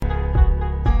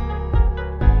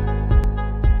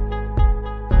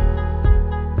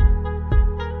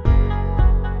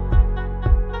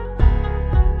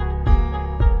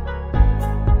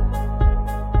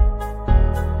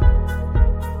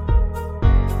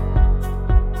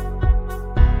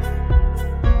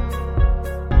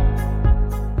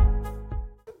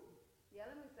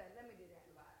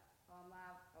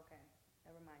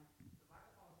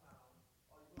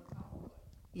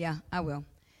Yeah, I will.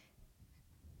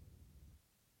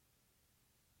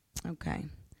 Okay.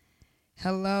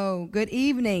 Hello. Good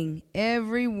evening,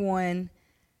 everyone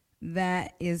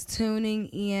that is tuning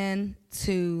in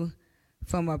to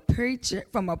from a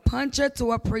puncher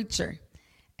to a preacher.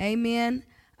 Amen.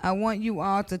 I want you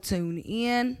all to tune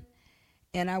in,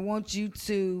 and I want you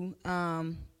to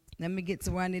let me get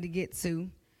to where I need to get to.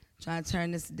 Try to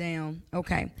turn this down.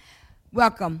 Okay.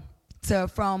 Welcome to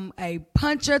From a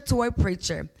Puncher to a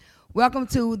Preacher. Welcome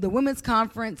to the Women's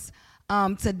Conference.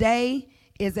 Today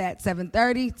is at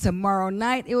 7:30. Tomorrow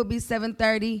night it will be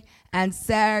 7:30, and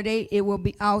Saturday it will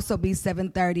be also be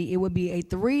 7:30. It will be a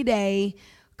 3-day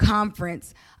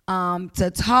conference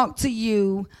to talk to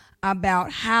you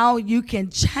about how you can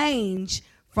change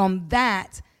from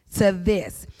that to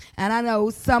this. And I know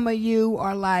some of you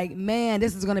are like, man,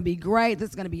 this is going to be great. This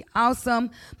is going to be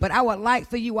awesome. But I would like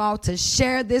for you all to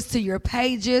share this to your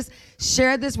pages.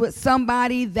 Share this with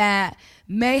somebody that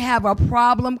may have a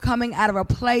problem coming out of a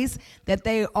place that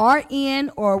they are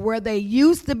in or where they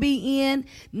used to be in,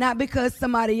 not because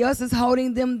somebody else is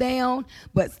holding them down,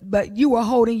 but you are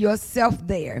holding yourself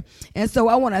there. And so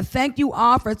I want to thank you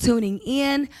all for tuning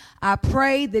in. I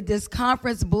pray that this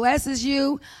conference blesses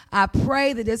you. I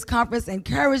pray that this conference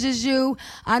encourages you.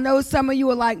 I know some of you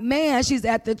are like, man, she's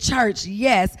at the church.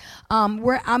 Yes,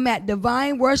 where I'm at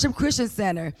Divine Worship Christian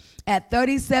Center at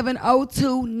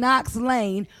 3702 Knox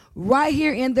Lane, right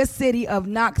here in the city of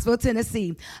Knoxville,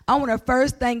 Tennessee. I want to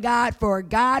first thank God for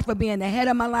being the head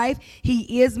of my life.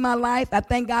 He is my life. I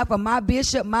thank God for my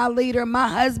bishop, my leader, my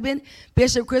husband,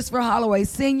 Bishop Christopher Holloway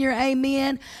Sr.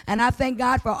 Amen. And I thank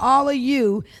God for all of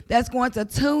you that's going to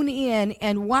tune in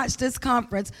and watch this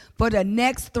conference for the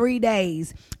next 3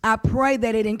 days. I pray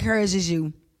that it encourages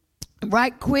you.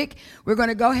 Right quick, we're going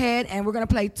to go ahead and we're going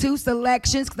to play 2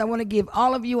 selections because I want to give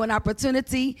all of you an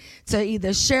opportunity to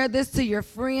either share this to your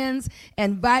friends,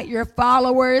 invite your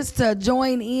followers to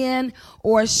join in,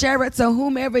 or share it to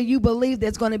whomever you believe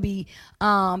that's going to be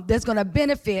that's going to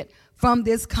benefit from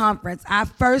this conference. I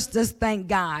first just thank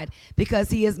God because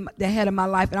he is the head of my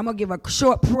life. And I'm going to give a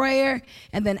short prayer.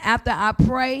 And then after I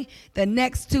pray,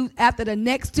 after the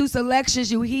next two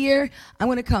selections you hear, I'm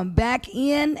going to come back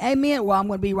in. Amen. Well, I'm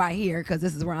going to be right here because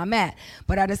this is where I'm at.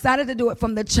 But I decided to do it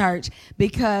from the church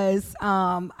because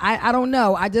I don't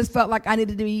know. I just felt like I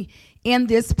needed to be in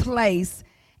this place.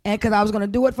 And because I was going to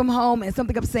do it from home, and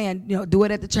something kept saying, do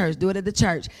it at the church, do it at the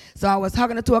church. So I was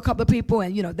talking to a couple of people,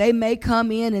 and, they may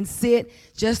come in and sit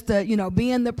just to,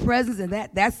 be in the presence, and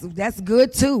that's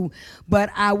good too. But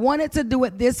I wanted to do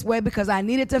it this way because I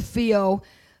needed to feel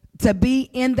to be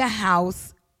in the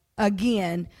house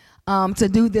again to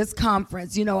do this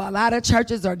conference. A lot of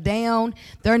churches are down.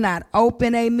 They're not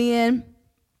open, amen.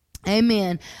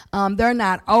 Amen. They're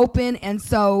not open. And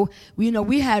so,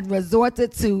 we had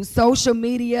resorted to social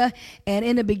media. And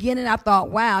in the beginning, I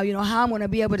thought, wow, how I'm going to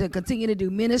be able to continue to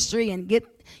do ministry and get,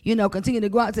 continue to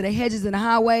go out to the hedges and the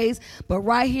highways. But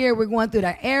right here, we're going through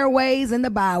the airways and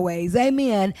the byways.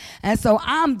 Amen. And so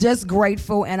I'm just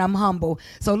grateful and I'm humble.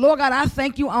 So, Lord God, I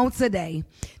thank you on today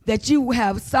that you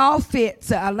have saw fit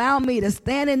to allow me to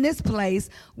stand in this place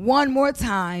one more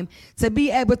time, to be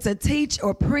able to teach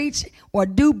or preach or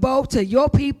do both to your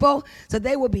people, so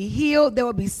they will be healed, they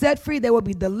will be set free, they will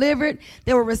be delivered,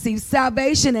 they will receive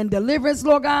salvation and deliverance,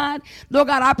 Lord God. Lord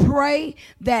God, I pray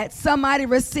that somebody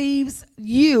receives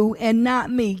you and not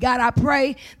me. God, I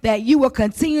pray that you will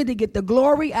continue to get the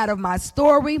glory out of my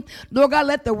story. Lord God,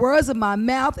 let the words of my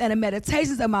mouth and the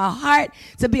meditations of my heart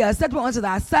to be acceptable unto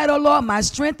thy sight, O Lord, my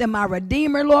strength and my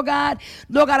redeemer, Lord God.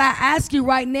 Lord God, I ask you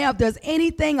right now, if there's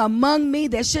anything among me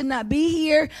that should not be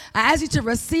here, I ask you to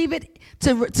receive it,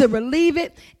 to relieve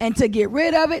it, and to get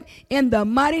rid of it in the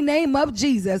mighty name of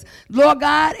Jesus. Lord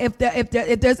God, if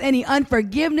there's any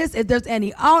unforgiveness, if there's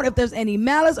any ought, if there's any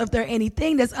malice, if there's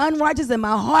anything that's unrighteous in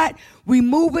my heart,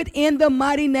 remove it in the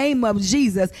mighty name of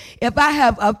Jesus. If I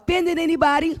have offended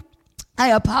anybody,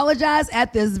 I apologize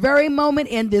at this very moment,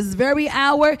 in this very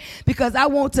hour, because I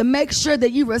want to make sure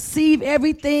that you receive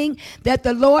everything that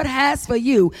the Lord has for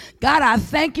you. God, I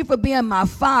thank you for being my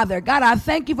Father. God, I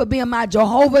thank you for being my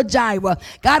Jehovah Jireh.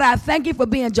 God, I thank you for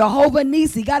being Jehovah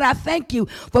Nisi. God, I thank you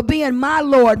for being my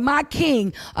Lord, my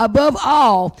King above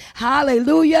all.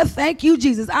 Hallelujah. Thank you,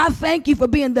 Jesus. I thank you for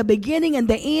being the beginning and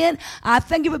the end. I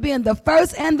thank you for being the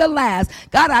first and the last.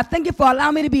 God, I thank you for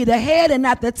allowing me to be the head and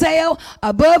not the tail,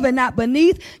 above and not beneath.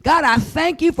 beneath. God, I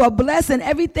thank you for blessing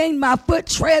everything my foot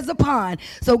treads upon.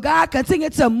 So God, continue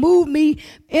to move me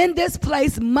in this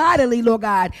place mightily, Lord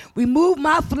God. Remove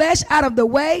my flesh out of the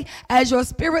way as your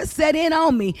spirit set in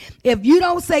on me. If you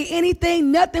don't say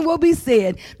anything, nothing will be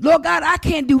said. Lord God, I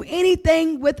can't do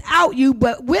anything without you,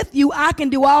 but with you, I can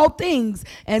do all things.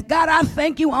 And God, I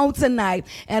thank you on tonight.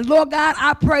 And Lord God,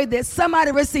 I pray that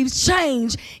somebody receives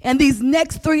change in these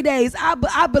next 3 days.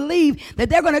 I believe that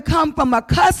they're going to come from a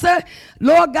cusser,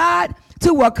 Lord God,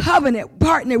 to a covenant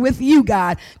partner with you,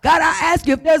 God. God, I ask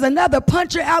you if there's another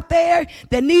puncher out there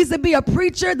that needs to be a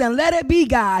preacher, then let it be,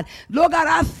 God. Lord God,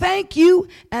 I thank you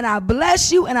and I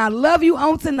bless you and I love you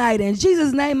on tonight. In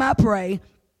Jesus' name I pray.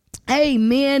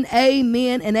 Amen,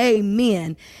 amen, and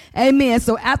amen. Amen.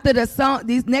 So after the song,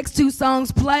 these next two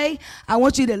songs play, I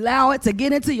want you to allow it to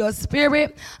get into your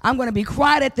spirit. I'm going to be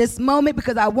quiet at this moment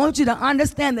because I want you to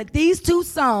understand that these two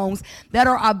songs that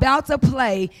are about to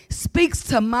play speaks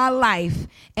to my life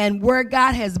and where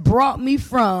God has brought me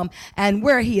from and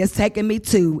where he has taken me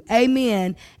to.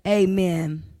 Amen,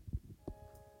 amen.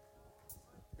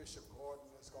 Bishop Gordon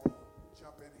is going to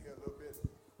jump in here a little bit.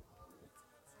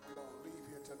 We're going to leave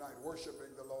here tonight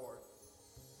worshiping the Lord.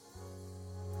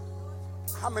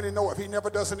 How many know if he never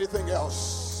does anything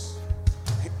else,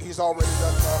 he's already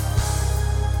done enough?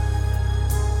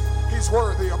 He's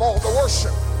worthy of all the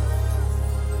worship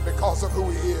because of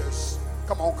who he is.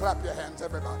 Come on, clap your hands,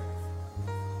 everybody.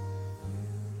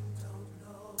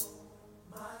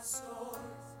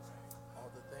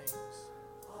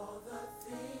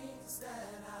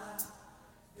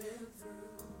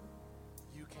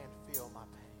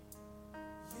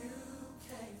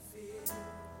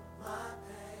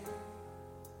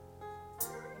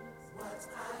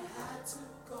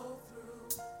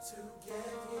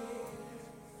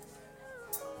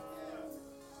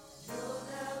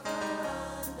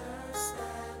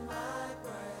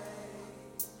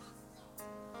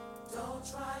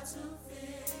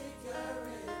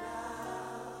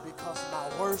 Because my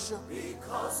worship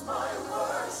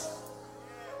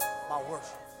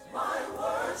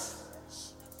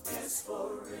is for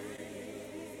real.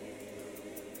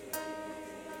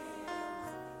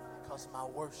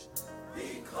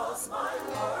 Because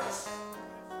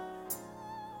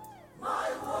my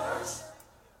worship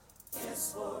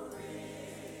is for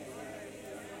real.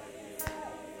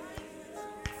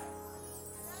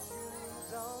 You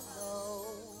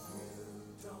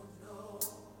don't know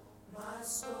my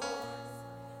story.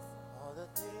 All the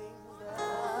things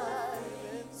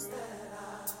that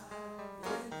I've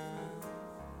been through.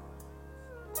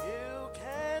 You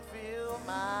can't feel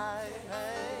my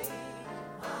pain.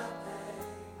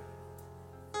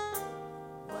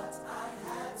 What I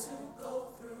had to go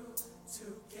through to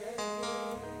get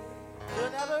here.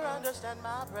 You'll never understand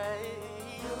my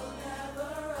pain. You'll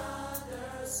never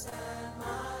understand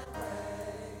my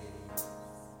pain.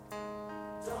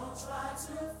 Don't try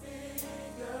to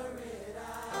figure it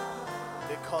out.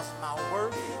 Because my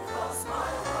worship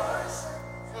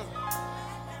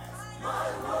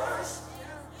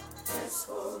is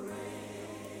for real.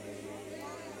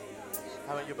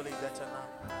 How many of you believe that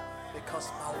tonight? Because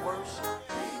my worship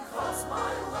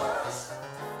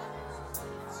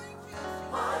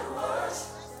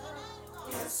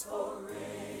is for real.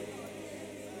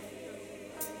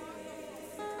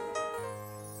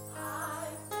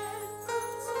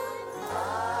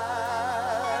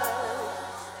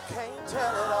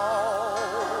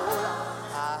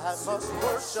 Must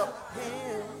worship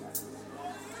him.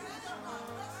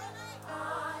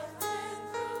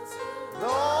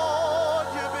 Lord,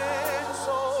 you've been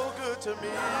so good to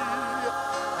me.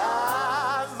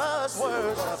 I must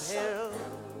worship him.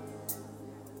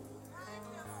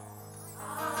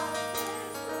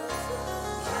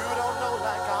 You don't know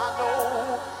like I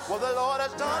know what the Lord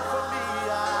has done for me.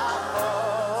 I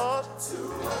must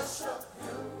worship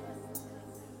him.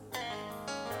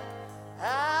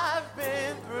 I've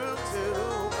been through too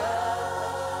much.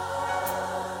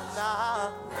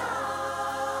 Now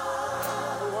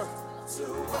to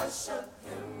worship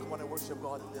him. Come on and worship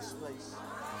God in this place.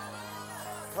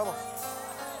 Come on.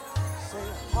 Say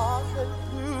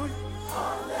hallelujah.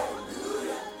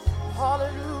 Hallelujah.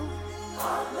 Hallelujah.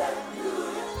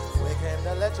 Hallelujah. We came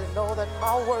to let you know that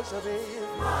my worship is.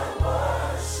 My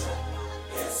worship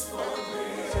is for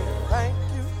real. Say thank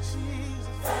you, Jesus.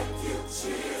 Thank you,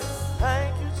 Jesus.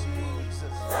 Thank you,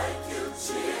 Jesus. Thank you,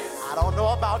 Jesus. I don't know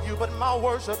about you, but my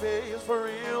worship is for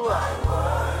real. My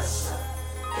worship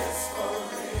is for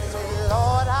real. Say,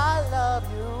 Lord, I love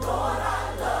you. Lord,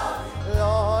 I love you.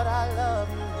 Lord, I love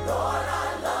you. Lord,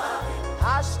 I love you.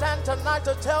 I stand tonight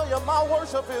to tell you my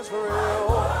worship is for real. My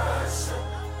worship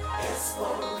is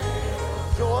for real.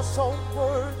 You're so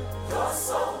worthy. You're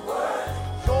so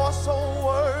worthy. You're so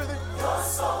worthy. You're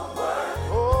so worthy.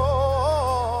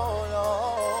 Oh,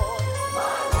 Lord.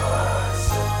 My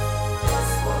worship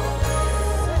is for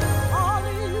real.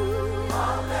 Hallelujah.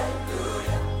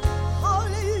 Hallelujah.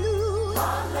 Hallelujah.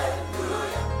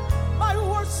 Hallelujah. My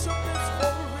worship is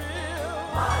for real.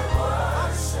 My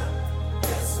worship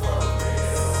is for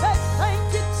real. Say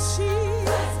thank you, Jesus.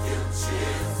 Thank you,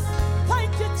 Jesus.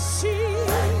 Thank you,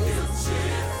 Jesus. Thank you,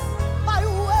 Jesus. My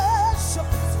worship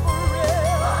is for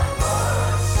real. My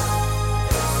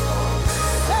worship is for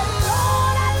real. Say,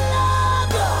 Lord, I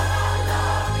love you.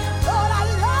 Lord, I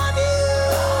love you.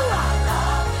 Lord, I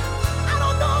love you. I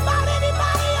don't know about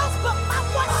anybody else, but my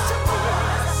worship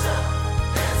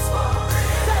is for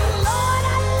real. Say, Lord,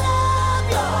 I love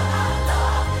you. Lord, I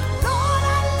love you. Lord,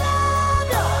 I love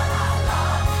you. Lord, I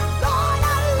love you. Lord,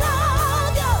 I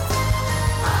love you.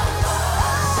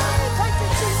 Thank you,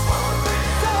 Jesus.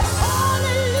 Say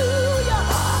hallelujah.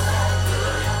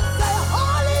 Say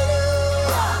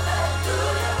hallelujah.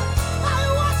 My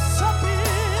worship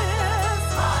is.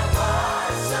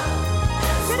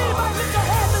 Can anybody lift your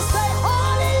hands and say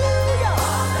hallelujah?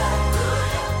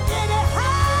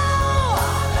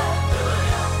 Anyhow,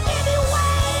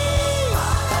 anyway,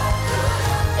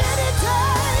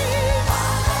 anytime.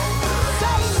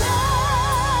 Say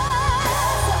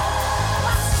yes.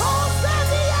 My soul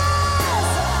says yes.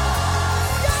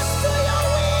 Yes to your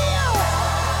will.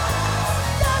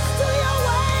 Yes to your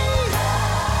way.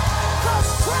 'Cause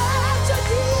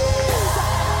tragedies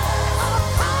are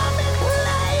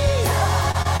commonplace.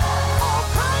 All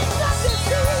kinds of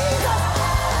diseases.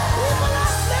 People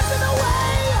are slipping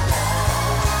away.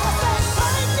 I say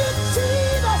thank you,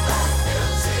 Jesus.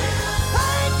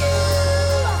 Thank you.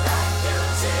 Thank you,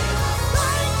 Jesus.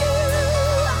 Thank you.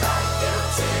 Thank you,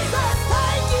 Jesus.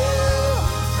 Thank you.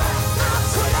 I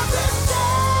could have been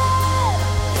dead,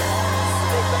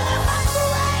 sleeping in my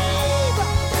grave,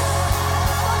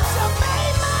 but you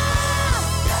made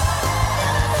my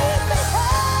enemies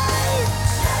behave.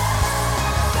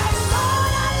 Say,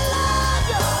 Lord, I love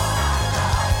you.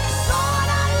 Lord,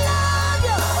 I love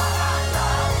you.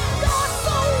 You're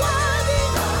so worthy.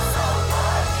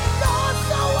 You're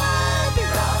so worthy.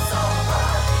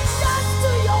 Yes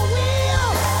to your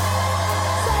will.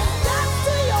 Say yes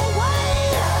to your way.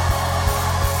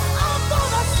 I'm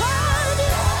gonna serve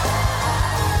you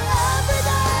every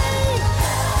day.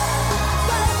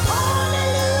 Say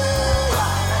hallelujah.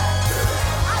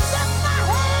 I lift my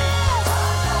hands.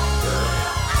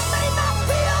 I may not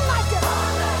feel like it,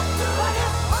 but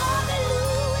it's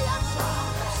hallelujah.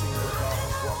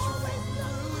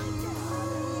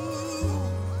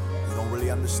 You don't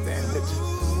really understand it.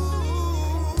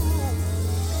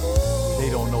 They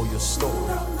don't know your story.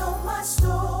 don't know my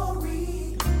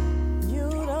story. You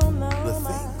don't know The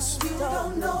my things. You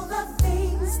don't know the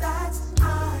things that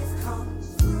I've come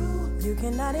through. You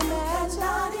cannot imagine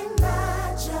Cannot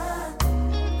imagine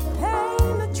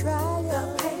pain, the trial.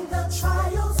 the pain, the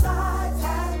trials I've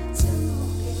had to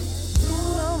endure.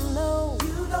 You don't know.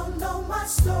 You don't know my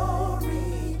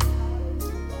story.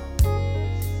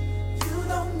 You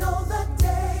don't know the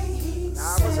day he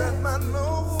set.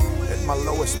 At my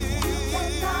lowest point.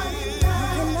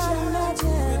 Cannot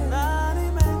Cannot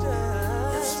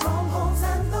imagine the strongholds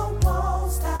and the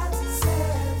walls that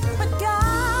severed. But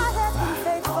God has been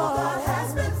faithful. God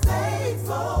has been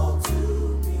faithful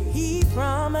to me. He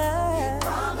promised.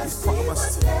 Promised he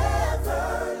would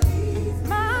never leave.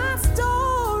 My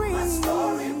story. My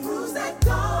story proves that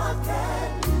God can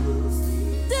use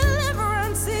me.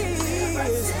 Deliverance This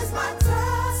is. is my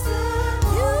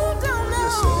testimony. You don't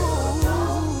know.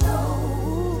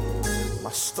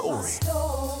 My story.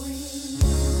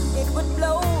 It would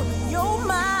blow your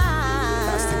mind.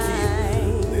 That's the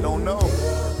key. They don't know.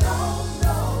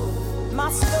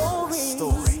 My story.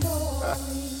 Story.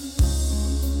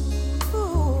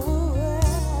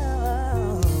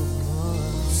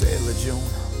 Say it, LeJune.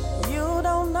 You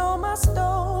don't know my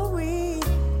story.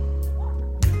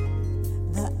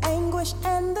 The anguish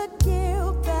and the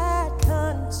guilt that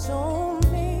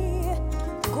consumed me.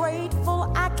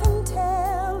 Grateful I can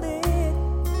tell it.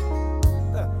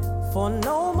 For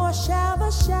no more shall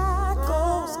the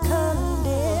shackles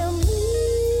condemn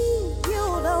me.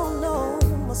 You don't know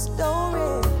my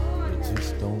story.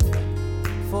 Just don't.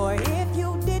 For if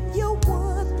you did, you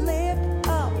would lift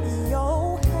up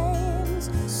your hands.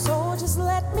 So just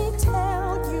let me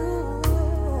tell you,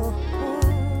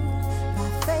 by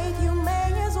faith you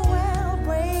may as well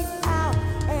break out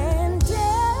and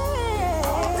dance.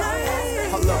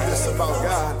 I love this about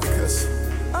God because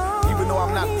even though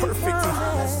I'm not perfect,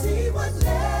 He would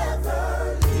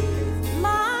never leave.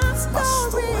 My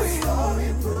story.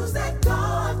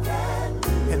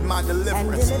 my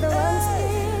deliverance.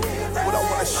 What I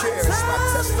want to share is my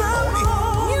testimony.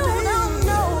 You don't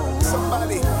know.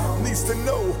 Somebody needs to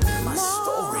know my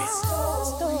story.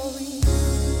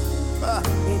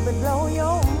 It would blow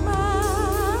your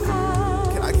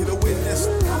mind. Can I get a witness?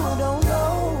 You don't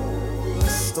know My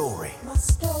story. my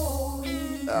story.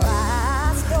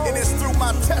 My story. And it's through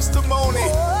my testimony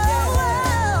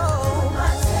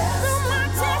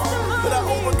that I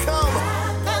overcome.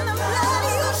 And the blood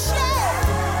you shed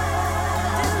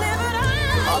delivered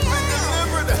I've been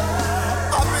delivered.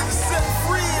 I've been set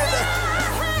free.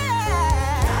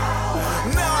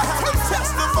 And now I have a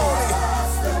testimony.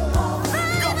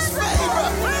 God's favor.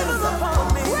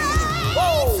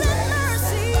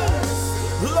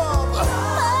 Love.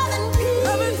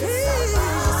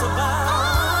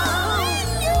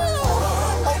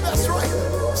 Oh, that's right.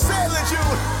 Say it,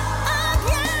 Jude.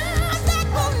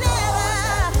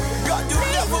 God, you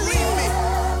never leave me.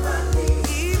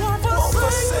 Won't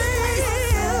forsake me.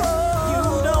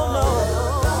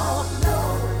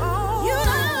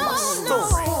 My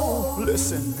story.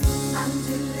 Listen,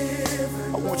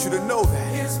 I want you to know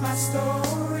that.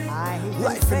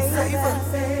 Life and favor.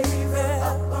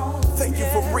 Thank you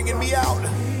for bringing me out.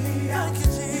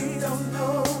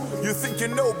 You think you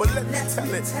know, but let me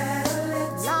tell it.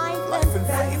 Life and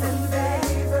favor.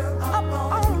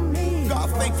 God,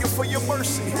 thank you for your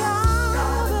mercy.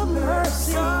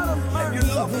 And you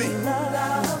love me.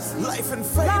 Life and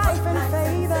favor.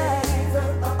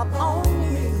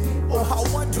 Oh, how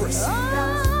wondrous.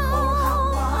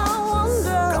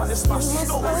 God, it's my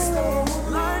story.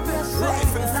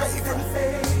 Life and favor.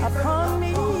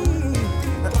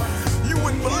 You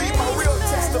wouldn't believe my real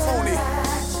testimony.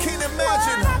 Can't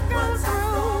imagine.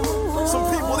 Some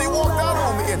people, they walked out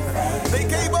on me and they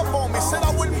gave up on me, said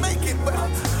I wouldn't make it, but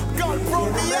God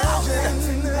brought me out.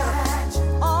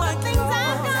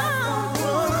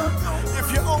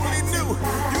 If you only knew,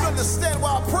 you'd understand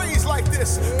why I praise like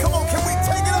this. Come on, can we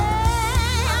take it up?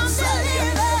 Say,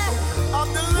 I'm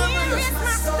delivered. Here's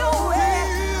my story.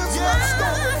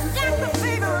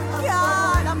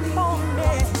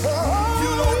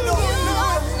 You don't know.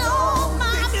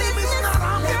 The enemy's not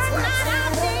on me.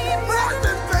 Life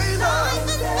and favor.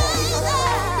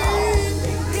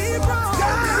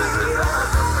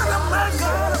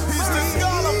 He's the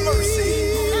God of mercy.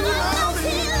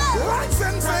 Life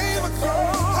and favor.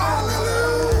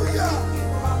 Hallelujah.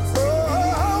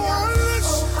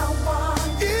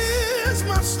 Is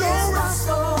my story.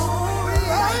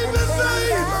 Life and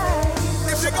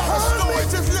favor. If you got a story,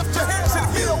 just lift your hands and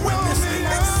be a witness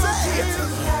and say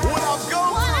what I've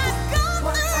gone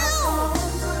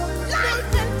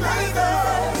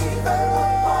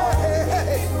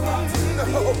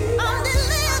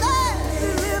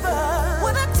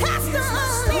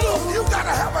Look, you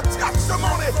gotta have a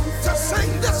testimony to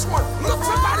sing this one. Look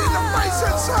somebody in the face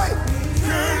and say,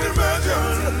 can't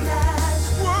imagine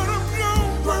what I'm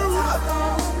going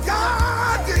through.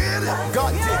 God did it.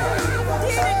 God did it.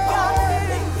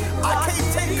 I can't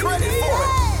take credit for it.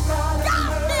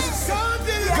 God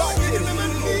did it. God did it.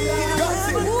 God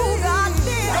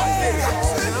did it.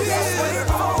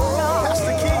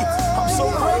 Pastor Key, I'm so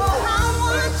grateful.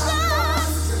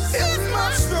 It's my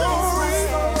story.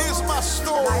 It's my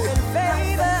story.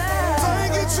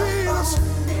 Thank you, Jesus.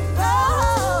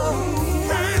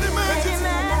 Can't imagine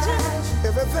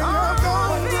everything I've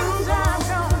gone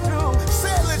through.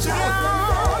 Say it, legit.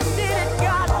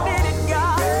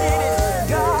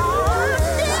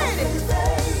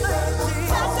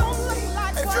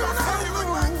 If your favorite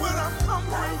like what I'm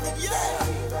doing, yeah.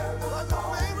 Like my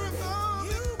favorite God,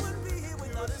 you would be here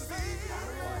without a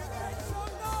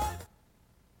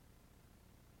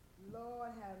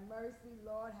Lord have mercy,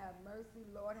 Lord have mercy,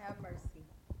 Lord have mercy.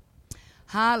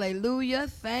 Hallelujah.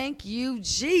 Thank you,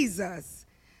 Jesus.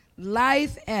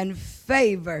 Life and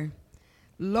favor.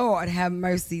 Lord have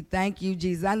mercy. Thank you,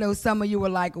 Jesus. I know some of you were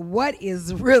like, what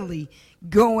is really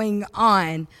going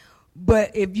on?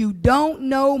 But if you don't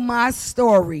know my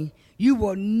story, you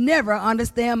will never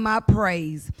understand my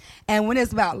praise. And when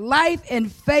it's about life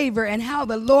and favor and how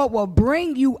the Lord will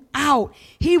bring you out,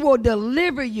 he will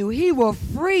deliver you. He will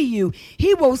free you.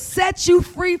 He will set you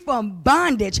free from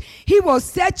bondage. He will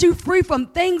set you free from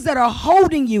things that are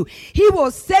holding you. He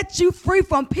will set you free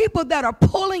from people that are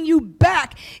pulling you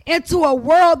back into a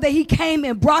world that he came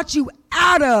and brought you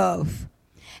out of.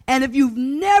 And if you've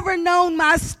never known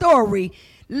my story,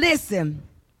 listen,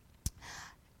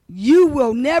 you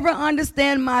will never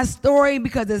understand my story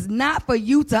because it's not for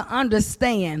you to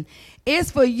understand.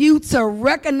 It's for you to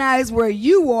recognize where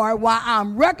you are while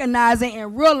I'm recognizing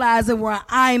and realizing where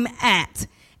I'm at.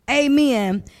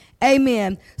 Amen.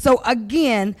 Amen. So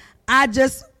again, I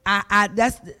just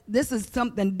This is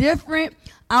something different.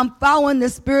 I'm following the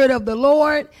Spirit of the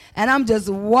Lord, and I'm just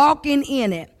walking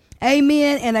in it.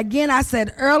 Amen. And again, I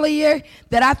said earlier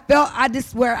that I felt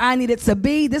where I needed to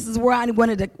be. This is where I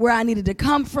needed to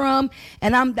come from.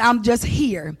 And I'm just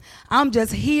here. I'm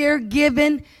just here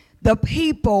giving the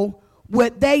people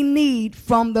what they need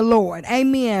from the Lord.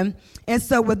 Amen. And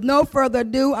so with no further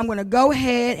ado, I'm going to go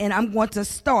ahead and I'm going to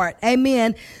start.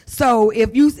 Amen. So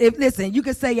listen, you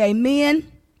can say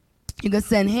amen. You can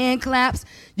send hand claps.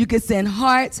 You can send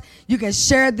hearts. You can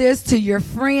share this to your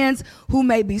friends who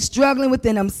may be struggling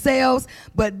within themselves.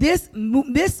 But this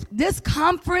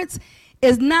conference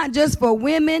is not just for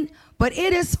women, but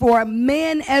it is for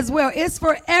men as well. It's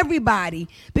for everybody,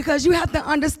 because you have to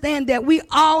understand that we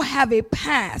all have a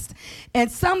past. And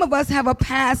some of us have a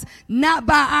past not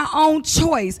by our own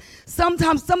choice.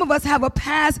 Sometimes some of us have a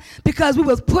past because we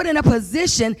was put in a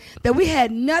position that we had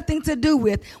nothing to do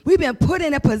with. We've been put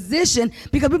in a position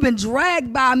because we've been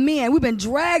dragged by men. We've been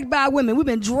dragged by women. We've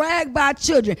been dragged by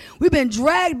children. We've been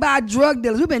dragged by drug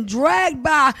dealers. We've been dragged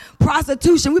by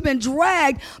prostitution. We've been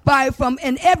dragged from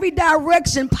in every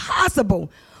direction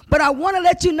possible. But I want to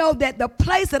let you know that the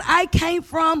place that I came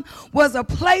from was a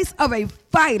place of a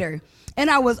fighter. And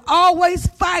I was always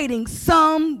fighting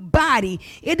somebody.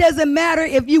 It doesn't matter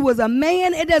if you was a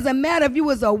man. It doesn't matter if you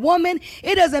was a woman.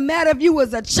 It doesn't matter if you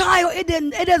was a child. It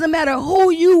doesn't matter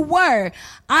who you were.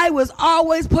 I was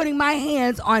always putting my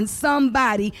hands on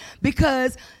somebody,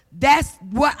 because that's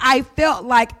what I felt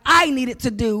like I needed to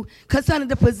do concerning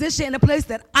the position and the place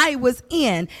that I was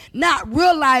in, not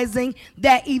realizing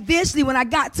that eventually when I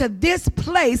got to this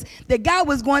place that God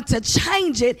was going to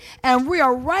change it and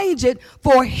rearrange it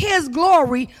for his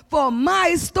glory, for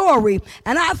my story.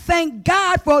 And I thank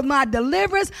God for my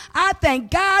deliverance. I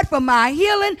thank God for my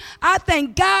healing. I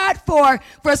thank God for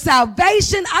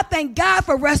salvation. I thank God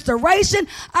for restoration.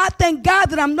 I thank God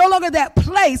that I'm no longer that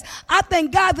place. I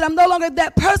thank God that I'm no longer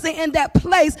that person in that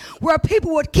place where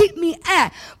people would keep me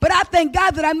at. But I thank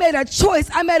God that I made a choice.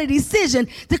 I made a decision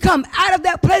to come out of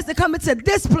that place, to come into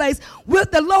this place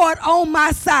with the Lord on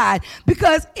my side.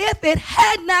 Because if it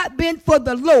had not been for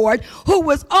the Lord who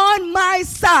was on my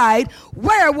side,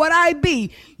 where would I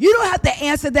be? You don't have to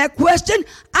answer that question.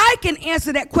 I can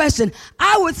answer that question.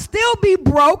 I would still be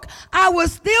broke. I would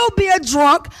still be a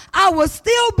drunk. I would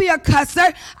still be a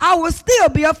cusser. I would still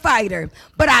be a fighter.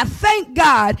 But I thank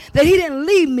God that he didn't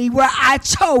leave me where I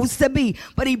chose to be,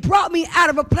 but he brought me out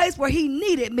of a place where he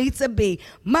needed me to be.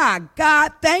 My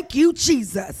God, thank you,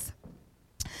 Jesus.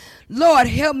 Lord,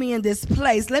 help me in this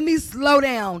place. Let me slow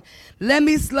down. Let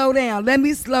me slow down. Let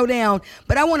me slow down.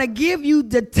 But I want to give you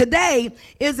today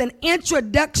is an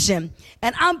introduction.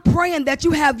 And I'm praying that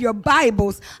you have your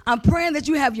Bibles. I'm praying that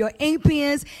you have your ink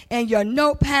pens and your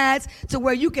notepads to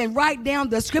where you can write down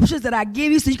the scriptures that I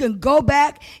give you, so you can go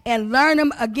back and learn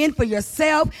them again for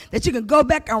yourself, that you can go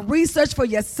back and research for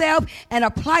yourself and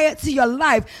apply it to your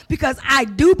life. Because I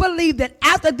do believe that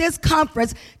after this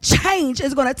conference, change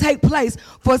is going to take place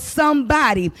for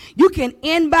somebody. You can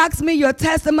inbox me your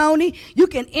testimony. You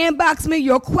can inbox me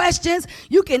your questions.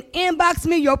 You can inbox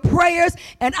me your prayers,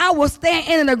 and I will stand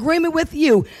in an agreement with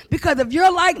you. Because if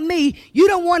you're like me, you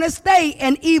don't want to stay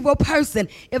an evil person.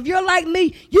 If you're like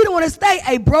me, you don't want to stay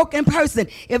a broken person.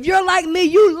 If you're like me,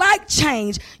 you like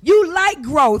change. You like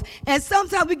growth. And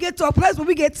sometimes we get to a place where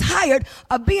we get tired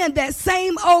of being that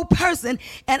same old person.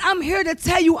 And I'm here to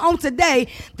tell you on today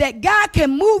that God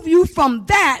can move you from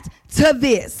that to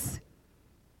this.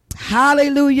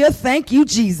 Hallelujah. Thank you,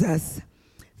 Jesus.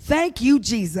 Thank you,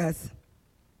 Jesus.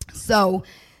 So,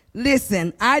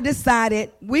 listen, I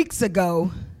decided weeks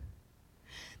ago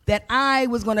that I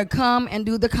was going to come and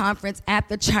do the conference at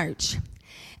the church.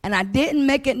 And I didn't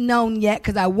make it known yet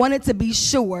because I wanted to be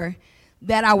sure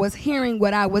that I was hearing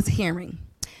what I was hearing.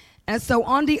 And so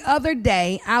on the other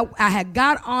day, I had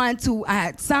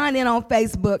signed in on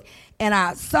Facebook, and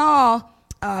I saw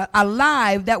a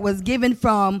live that was given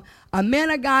from a man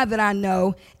of God that I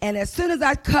know. And as soon as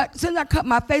I cut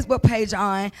my Facebook page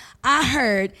on, I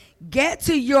heard, "Get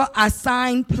to your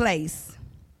assigned place."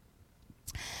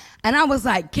 And I was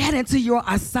like, get into your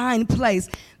assigned place.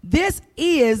 This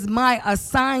is my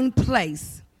assigned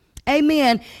place.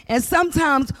 Amen. And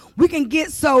sometimes we can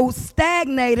get so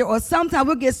stagnated, or sometimes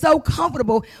we'll get so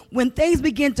comfortable when things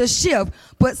begin to shift.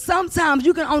 But sometimes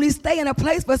you can only stay in a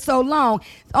place for so long,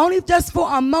 only just for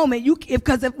a moment.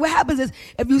 Because what happens is,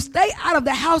 if you stay out of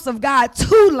the house of God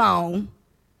too long,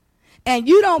 and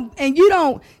you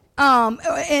don't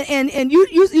and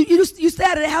you stay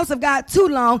out of the house of God too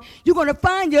long, you're going to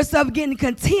find yourself getting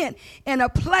content in a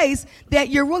place that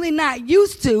you're really not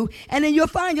used to, and then you'll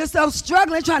find yourself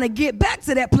struggling trying to get back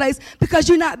to that place because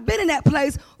you've not been in that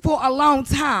place for a long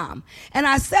time. And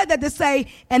I said that to say,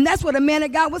 and that's where the man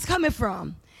of God was coming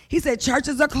from. He said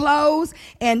churches are closed,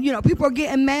 and people are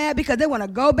getting mad because they want to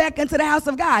go back into the house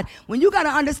of God. When you got to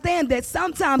understand that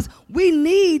sometimes we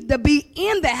need to be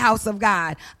in the house of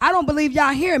God. I don't believe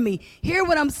y'all hear me. Hear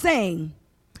what I'm saying.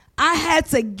 I had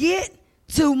to get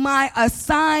to my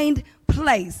assigned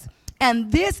place.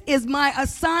 And this is my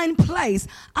assigned place.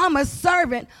 I'm a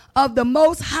servant of the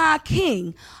Most High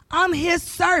King. I'm his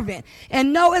servant.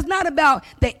 And no, it's not about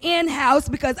the in-house,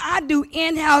 because I do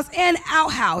in-house and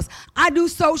out-house. I do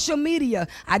social media.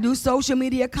 I do social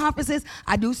media conferences.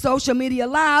 I do social media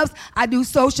lives. I do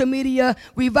social media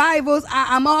revivals.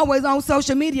 I'm always on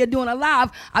social media doing a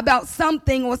live about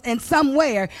something or and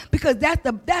somewhere, because that's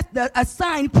the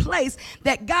assigned place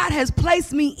that God has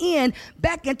placed me in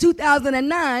back in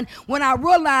 2009, when I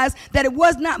realized that it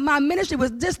was not my ministry. It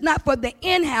was just not for the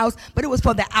in-house, but it was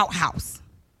for the out-house.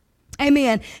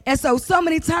 Amen. And so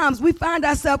many times we find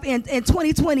ourselves in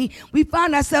 2020, we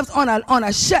find ourselves on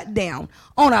a shutdown,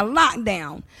 on a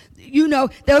lockdown.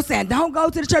 They were saying, don't go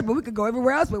to the church, but we could go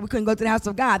everywhere else, but we couldn't go to the house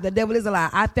of God. The devil is a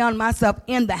lie. I found myself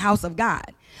in the house of God.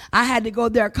 I had to go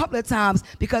there a couple of times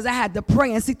because I had to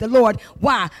pray and seek the Lord.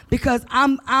 Why? Because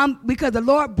because the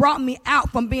Lord brought me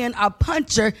out from being a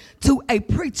puncher to a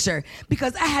preacher.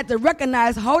 Because I had to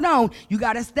recognize, hold on, you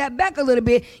got to step back a little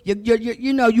bit. You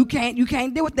can't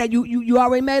deal with that. You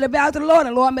already made a vow to the Lord,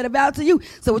 and the Lord made a vow to you.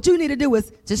 So what you need to do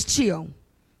is just chill,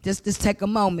 just take a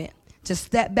moment, just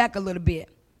step back a little bit.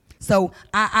 So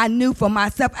I knew for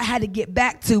myself I had to get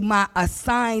back to my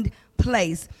assigned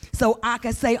place. So I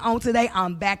can say on today,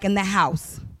 I'm back in the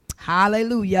house.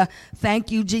 Hallelujah. Thank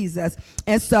you, Jesus.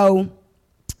 And so,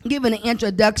 giving an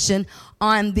introduction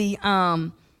on the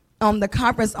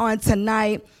conference on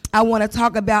tonight, I want to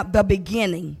talk about the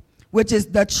beginning, which is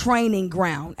the training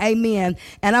ground. Amen.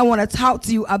 And I want to talk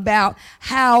to you about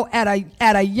how at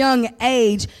a young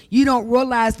age, you don't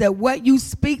realize that what you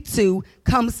speak to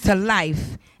comes to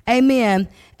life. Amen.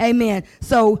 Amen.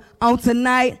 So on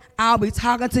tonight, I'll be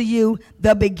talking to you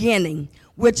the beginning,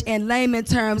 which in layman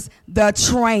terms, the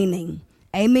training.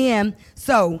 Amen.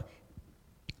 So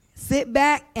sit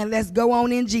back and let's go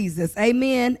on in Jesus.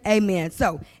 Amen. Amen.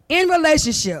 So in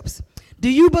relationships, do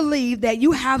you believe that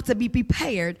you have to be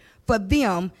prepared for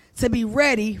them to be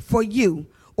ready for you?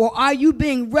 Or are you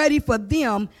being ready for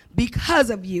them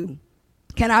because of you?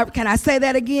 Can I say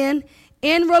that again?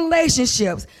 In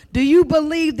relationships, do you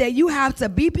believe that you have to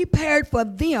be prepared for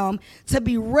them to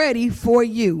be ready for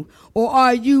you? Or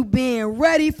are you being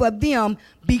ready for them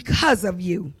because of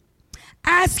you?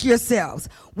 Ask yourselves,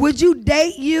 would you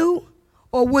date you?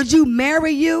 Or would you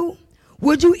marry you?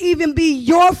 Would you even be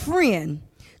your friend?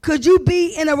 Could you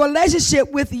be in a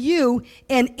relationship with you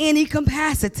in any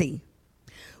capacity?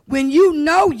 When you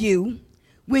know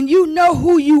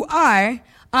who you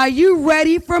are you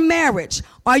ready for marriage?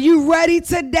 Are you ready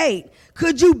to date?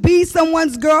 Could you be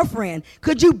someone's girlfriend?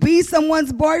 Could you be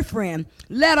someone's boyfriend,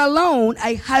 let alone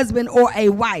a husband or a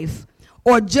wife,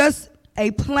 or just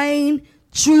a plain,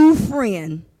 true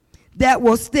friend that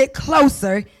will stick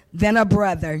closer than a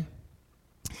brother?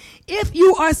 If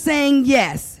you are saying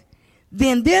yes,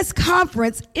 then this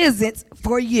conference isn't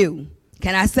for you.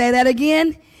 Can I say that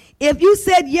again? If you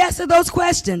said yes to those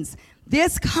questions,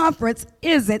 this conference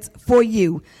isn't for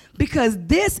you, because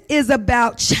this is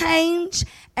about change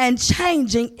and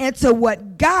changing into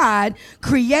what God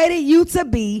created you to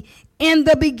be in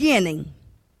the beginning.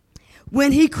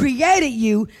 When he created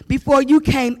you before you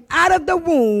came out of the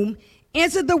womb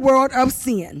into the world of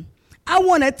sin. I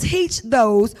want to teach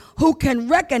those who can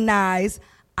recognize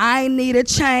I need a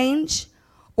change,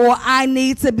 or I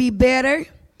need to be better.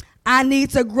 I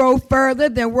need to grow further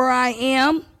than where I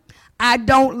am. I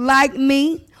don't like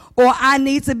me, or I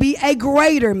need to be a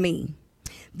greater me.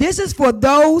 This is for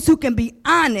those who can be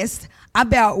honest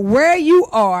about where you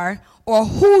are or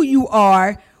who you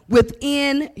are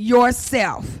within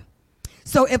yourself.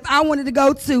 So if I wanted to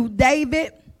go to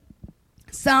David,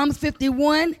 Psalms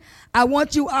 51, I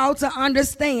want you all to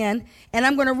understand, and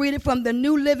I'm going to read it from the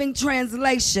New Living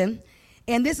Translation.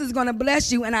 And this is going to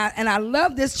bless you. And I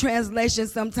love this translation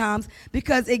sometimes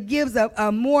because it gives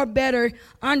a more better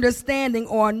understanding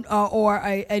or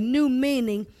a new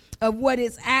meaning of what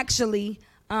it actually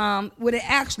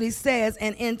says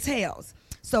and entails.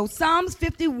 So Psalms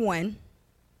 51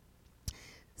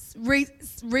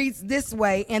 reads this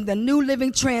way in the New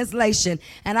Living Translation.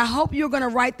 And I hope you're going to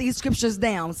write these scriptures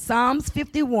down. Psalms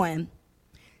 51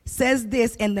 says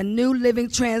this in the New Living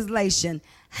Translation: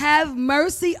 "Have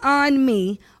mercy on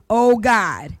me, O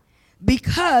God,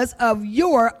 because of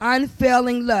your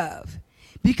unfailing love.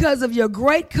 Because of your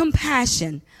great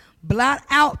compassion, blot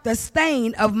out the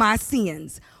stain of my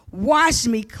sins. Wash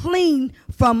me clean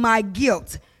from my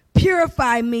guilt.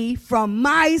 Purify me from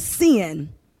my sin."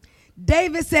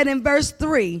 David said in verse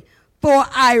 3, "For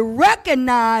I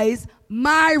recognize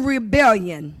my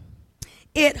rebellion.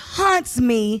 It haunts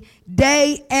me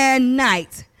day and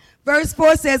night." Verse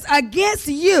 4 says, "Against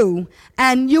you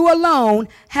and you alone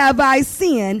have I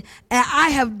sinned, and I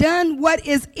have done what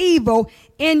is evil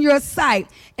in your sight."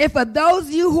 And for those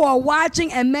of you who are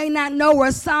watching and may not know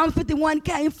where Psalm 51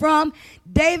 came from,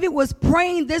 David was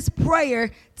praying this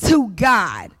prayer to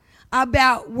God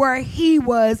about where he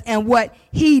was and what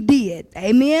he did.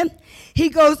 Amen. He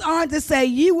goes on to say,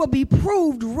 "You will be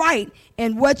proved right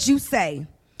in what you say,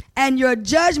 and your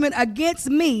judgment against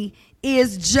me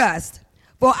is just.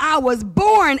 For I was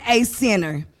born a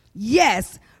sinner.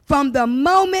 Yes, from the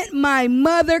moment my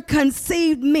mother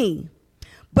conceived me.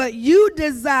 But you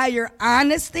desire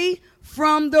honesty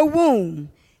from the womb,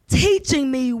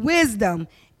 teaching me wisdom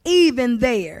even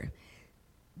there."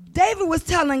 David was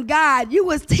telling God, "You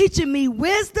was teaching me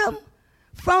wisdom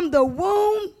from the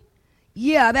womb?"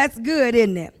 Yeah, that's good,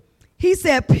 isn't it? He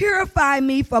said, "Purify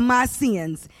me from my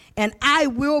sins, and I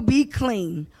will be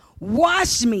clean.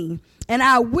 Wash me, and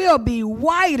I will be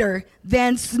whiter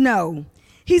than snow."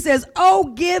 He says,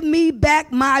 "Oh, give me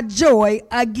back my joy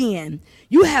again.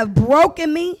 You have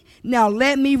broken me, now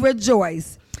let me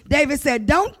rejoice." David said,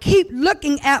 "Don't keep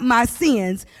looking at my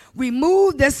sins.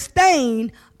 Remove the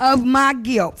stain of my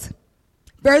guilt."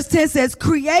 Verse 10 says,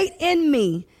 "Create in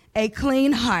me a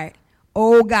clean heart,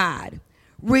 O God.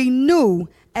 Renew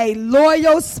a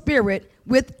loyal spirit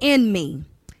within me."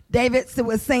 David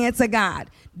was saying to God,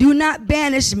 "Do not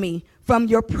banish me from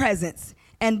your presence,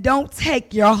 and don't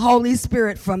take your Holy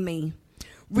Spirit from me.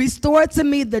 Restore to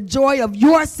me the joy of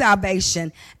your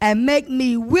salvation, and make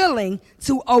me willing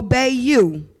to obey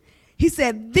you." He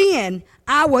said, "Then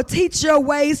I will teach your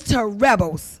ways to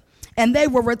rebels, and they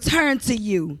will return to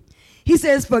you." He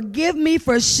says, "Forgive me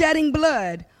for shedding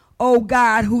blood, O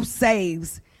God who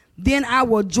saves. Then I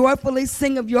will joyfully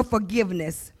sing of your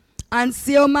forgiveness.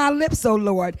 Unseal my lips, O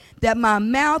Lord, that my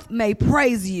mouth may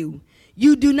praise you.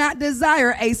 You do not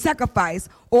desire a sacrifice,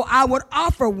 or I would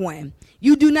offer one.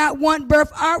 You do not want burnt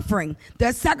offering.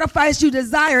 The sacrifice you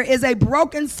desire is a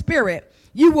broken spirit.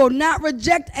 You will not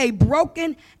reject a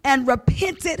broken and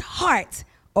repentant heart,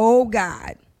 O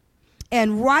God."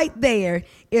 And right there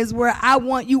is where I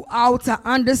want you all to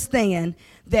understand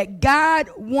that God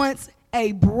wants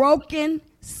a broken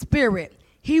spirit.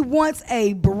 He wants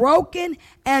a broken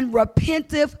and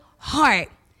repentant heart.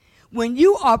 When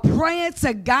you are praying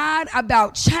to God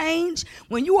about change,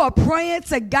 when you are praying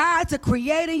to God to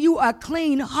create in you a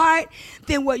clean heart,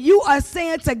 then what you are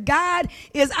saying to God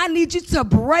is, "I need you to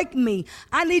break me.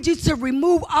 I need you to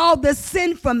remove all the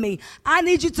sin from me. I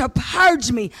need you to purge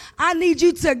me. I need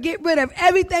you to get rid of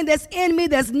everything that's in me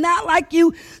that's not like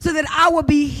you, so that I will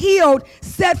be healed,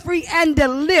 set free, and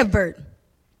delivered."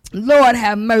 Lord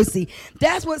have mercy.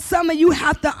 That's what some of you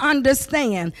have to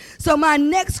understand. So my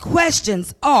next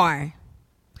questions are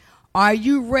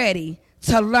you ready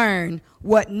to learn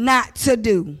what not to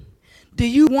do? Do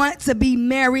you want to be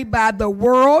married by the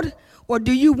world, or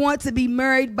do you want to be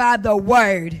married by the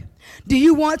word? Do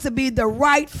you want to be the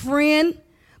right friend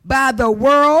by the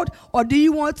world, or do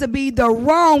you want to be the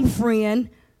wrong friend?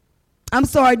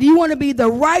 Do you want to be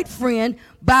the right friend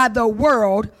by the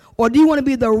world, or do you want to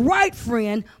be the right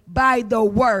friend by the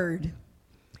word?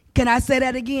 Can I say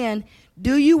that again?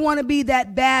 Do you want to be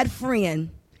that bad friend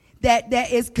that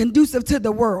is conducive to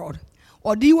the world?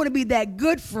 Or do you want to be that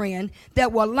good friend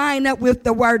that will line up with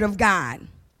the word of God?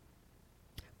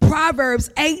 Proverbs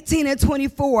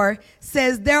 18:24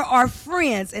 says there are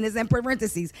friends, and it's in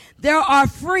parentheses, there are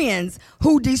friends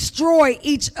who destroy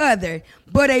each other,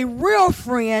 but a real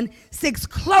friend sticks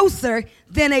closer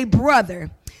than a brother.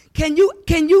 Can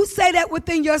you say that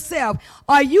within yourself?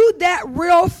 Are you that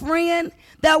real friend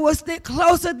that will stick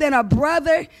closer than a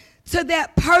brother to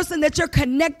that person that you're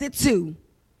connected to?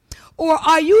 Or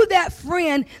are you that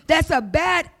friend that's a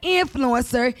bad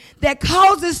influencer that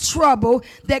causes trouble,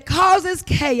 that causes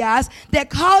chaos, that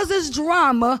causes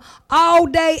drama all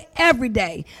day, every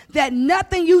day, that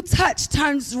nothing you touch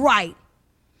turns right,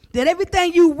 that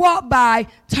everything you walk by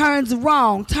turns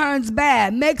wrong, turns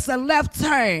bad, makes a left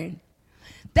turn?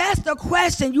 That's the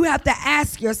question you have to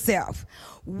ask yourself.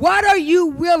 What are you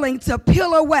willing to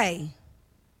peel away?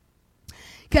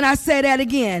 Can I say that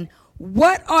again?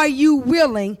 What are you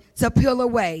willing to peel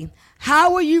away?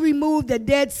 How will you remove the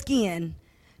dead skin,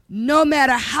 no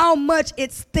matter how much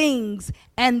it stings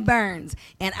and burns?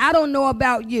 And I don't know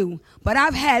about you, but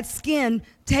I've had skin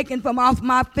taken from off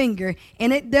my finger,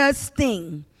 and it does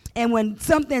sting. And when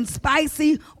something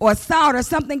spicy or salt or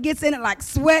something gets in it like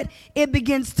sweat, it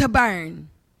begins to burn.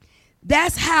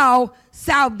 That's how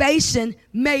salvation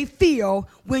may feel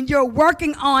when you're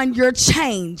working on your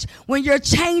change, when you're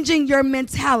changing your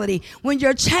mentality, when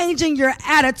you're changing your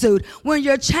attitude, when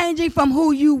you're changing from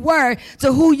who you were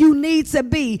to who you need to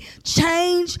be.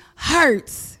 Change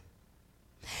hurts.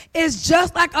 It's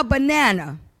just like a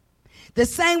banana. The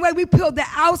same way we peel the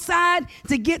outside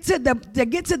to get to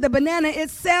the banana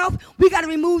itself, we got to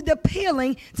remove the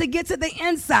peeling to get to the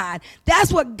inside.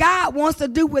 That's what God wants to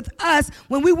do with us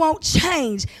when we won't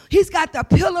change. He's got to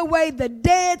peel away the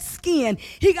dead skin.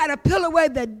 He got to peel away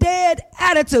the dead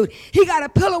attitude. He got to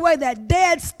peel away that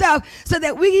dead stuff so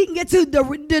that we can get to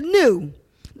the new.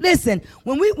 Listen,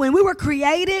 when we were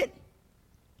created,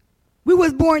 we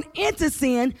was born into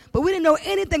sin, but we didn't know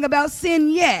anything about sin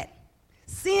yet.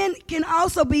 Sin can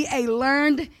also be a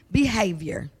learned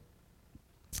behavior.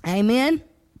 Amen.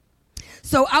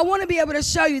 So I want to be able to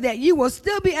show you that you will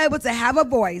still be able to have a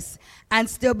voice and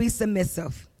still be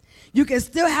submissive. You can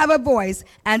still have a voice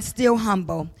and still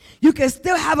humble. You can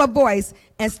still have a voice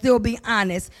and still be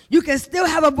honest. You can still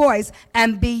have a voice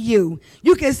and be you.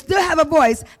 You can still have a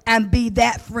voice and be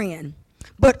that friend.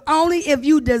 But only if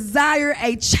you desire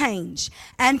a change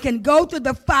and can go through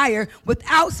the fire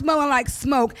without smelling like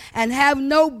smoke and have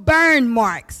no burn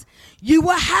marks. You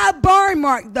will have burn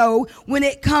marks, though, when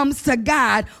it comes to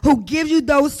God, who gives you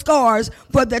those scars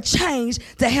for the change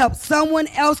to help someone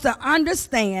else to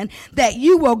understand that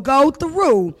you will go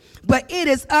through. But it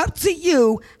is up to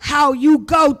you how you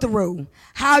go through,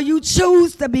 how you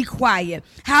choose to be quiet,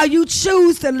 how you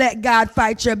choose to let God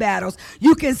fight your battles.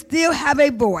 You can still have a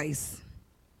voice.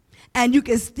 And you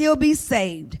can still be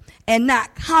saved and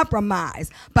not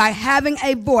compromised by having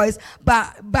a voice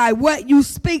by what you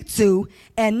speak to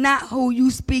and not who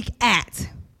you speak at.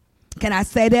 Can I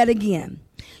say that again?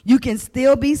 You can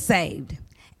still be saved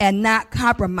and not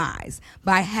compromised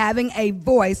by having a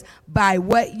voice by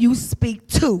what you speak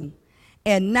to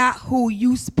and not who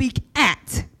you speak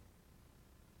at.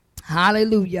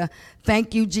 Hallelujah.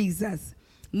 Thank you, Jesus.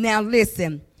 Now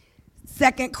listen,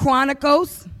 2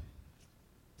 Chronicles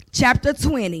chapter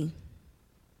 20.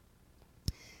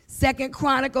 2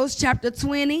 Chronicles chapter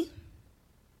 20.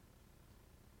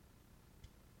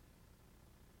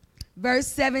 Verse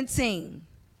 17.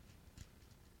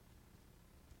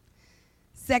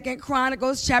 2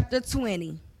 Chronicles chapter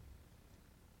 20.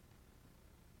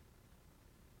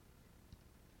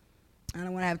 I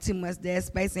don't want to have too much dead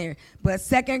space in here. But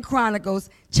 2 Chronicles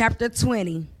chapter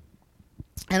 20.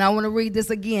 And I want to read this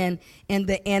again in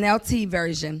the NLT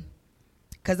version.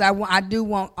 Because I do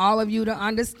want all of you to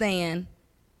understand.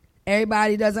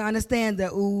 Everybody doesn't understand the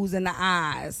oohs and the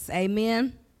ahs.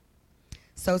 Amen?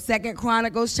 So 2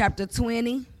 Chronicles chapter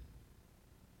 20.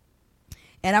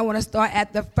 And I want to start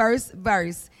at the first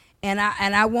verse. And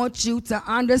I want you to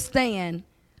understand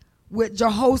what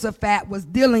Jehoshaphat was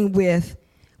dealing with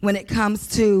when it comes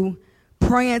to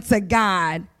praying to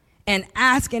God and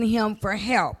asking him for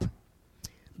help.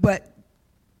 But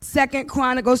 2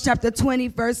 Chronicles chapter 20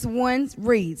 verse 1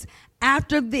 reads,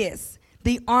 after this,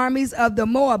 the armies of the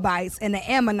Moabites and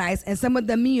the Ammonites and some of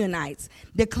the Meunites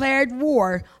declared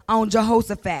war on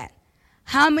Jehoshaphat.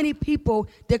 How many people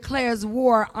declares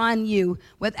war on you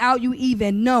without you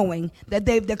even knowing that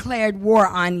they've declared war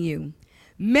on you?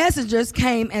 Messengers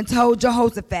came and told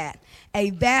Jehoshaphat, a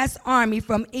vast army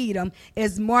from Edom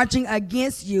is marching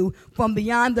against you from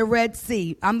beyond the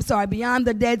beyond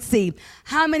the Dead Sea.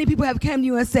 How many people have come to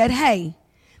you and said, hey,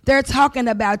 they're talking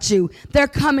about you. They're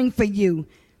coming for you.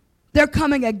 They're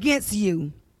coming against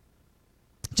you.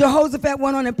 Jehoshaphat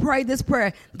went on and prayed this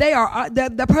prayer. They are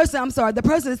the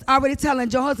person is already telling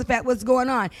Jehoshaphat what's going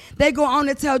on. They go on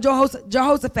to tell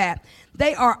Jehoshaphat,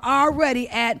 they are already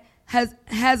at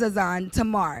Hazazon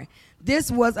Tamar.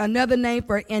 This was another name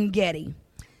for En-Gedi.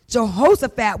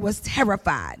 Jehoshaphat was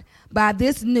terrified by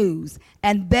this news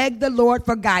and begged the Lord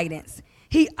for guidance.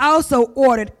 He also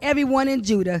ordered everyone in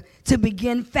Judah to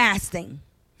begin fasting.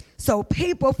 So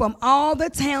people from all the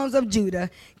towns of Judah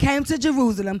came to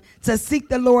Jerusalem to seek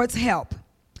the Lord's help.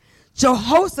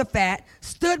 Jehoshaphat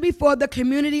stood before the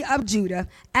community of Judah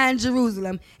and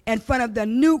Jerusalem in front of the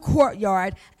new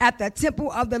courtyard at the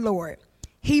temple of the Lord.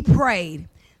 He prayed,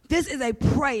 This is a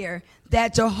prayer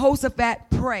that Jehoshaphat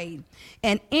prayed.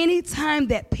 And anytime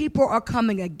that people are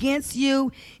coming against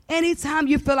you, anytime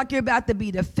you feel like you're about to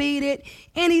be defeated,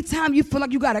 anytime you feel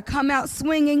like you got to come out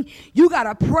swinging, you got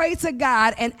to pray to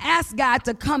God and ask God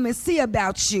to come and see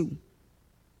about you.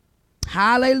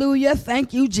 Hallelujah.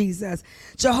 Thank you, Jesus.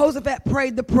 Jehoshaphat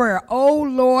prayed the prayer, O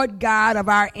Lord God of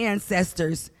our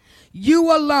ancestors,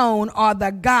 you alone are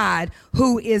the God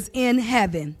who is in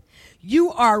heaven.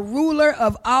 You are ruler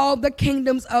of all the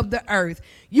kingdoms of the earth.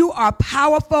 You are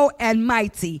powerful and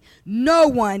mighty. No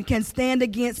one can stand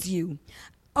against you.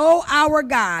 O our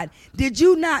God, did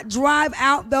you not drive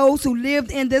out those who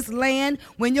lived in this land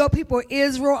when your people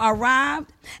Israel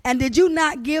arrived? And did you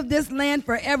not give this land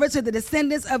forever to the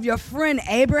descendants of your friend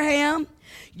Abraham?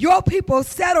 Your people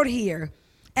settled here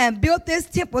and built this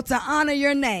temple to honor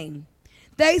your name.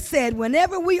 They said,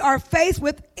 whenever we are faced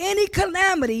with any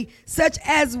calamity, such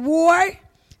as war,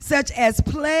 such as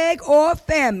plague or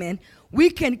famine,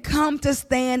 we can come to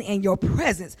stand in your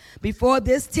presence before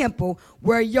this temple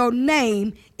where your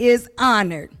name is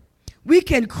honored. We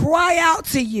can cry out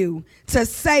to you to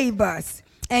save us,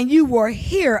 and you will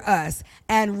hear us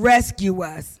and rescue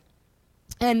us.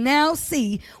 And now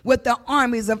see what the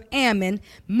armies of Ammon,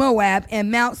 Moab,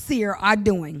 and Mount Seir are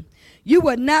doing. You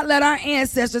would not let our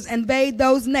ancestors invade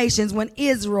those nations when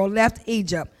Israel left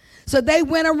Egypt. So they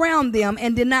went around them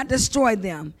and did not destroy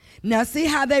them. Now see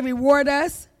how they reward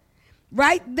us?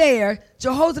 Right there,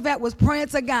 Jehoshaphat was praying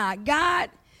to God. God,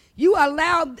 you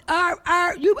allowed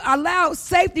you allowed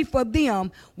safety for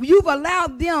them. You've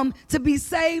allowed them to be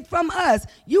saved from us.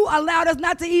 You allowed us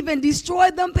not to even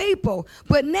destroy them people.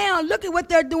 But now look at what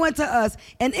they're doing to us.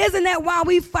 And isn't that why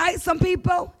we fight some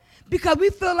people? Because we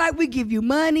feel like we give you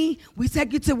money, we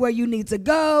take you to where you need to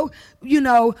go. You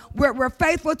know, we're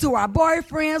faithful to our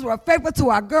boyfriends, we're faithful to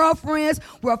our girlfriends,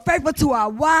 we're faithful to our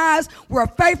wives, we're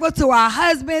faithful to our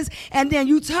husbands, and then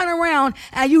you turn around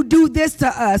and you do this to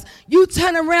us. You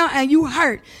turn around and you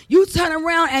hurt. You turn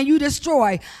around and you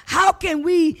destroy. How can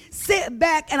we sit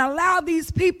back and allow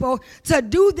these people to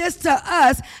do this to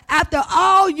us after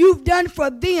all you've done for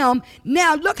them?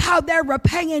 Now look how they're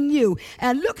repaying you,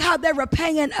 and look how they're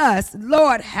repaying us.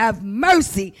 Lord, have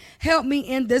mercy. Help me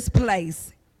in this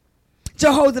place.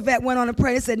 Jehoshaphat went on to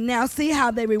pray and said, now see how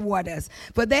they reward us.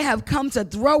 For they have come to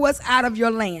throw us out of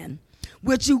your land,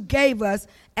 which you gave us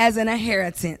as an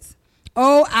inheritance.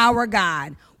 Oh, our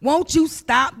God, won't you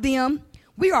stop them?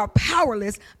 We are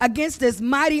powerless against this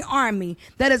mighty army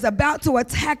that is about to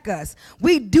attack us.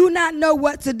 We do not know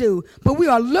what to do, but we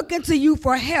are looking to you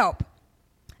for help.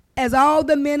 As all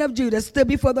the men of Judah stood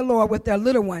before the Lord with their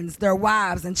little ones, their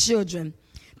wives and children,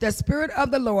 the Spirit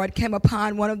of the Lord came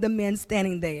upon one of the men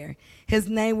standing there. His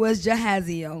name was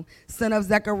Jahaziel, son of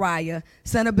Zechariah,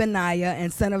 son of Benaiah,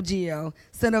 and son of Jeiel,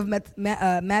 son of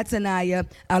Mattaniah,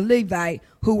 a Levite,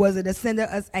 who was a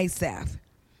descendant of Asaph.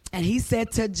 And he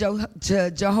said to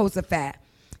Jehoshaphat,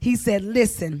 he said,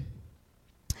 listen,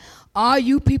 all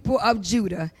you people of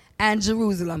Judah and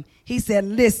Jerusalem, he said,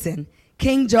 listen,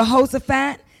 King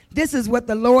Jehoshaphat, this is what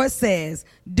the Lord says.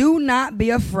 Do not be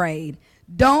afraid.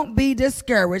 Don't be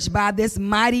discouraged by this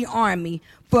mighty army,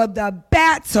 for the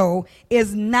battle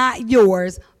is not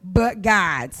yours, but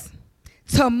God's.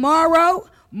 Tomorrow,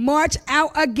 march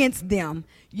out against them.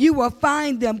 You will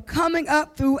find them coming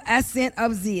up through Ascent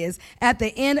of Ziz at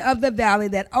the end of the valley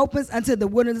that opens unto the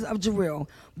wilderness of Jeruel.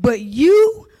 But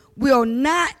you will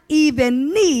not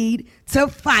even need to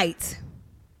fight.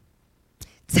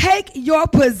 Take your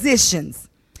positions.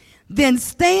 Then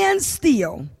stand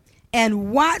still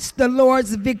and watch the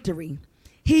Lord's victory.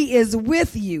 He is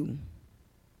with you.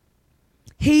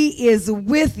 He is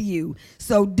with you.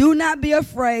 So do not be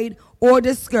afraid or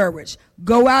discouraged.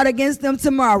 Go out against them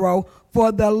tomorrow,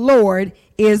 for the Lord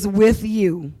is with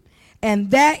you.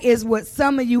 And that is what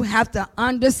some of you have to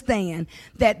understand,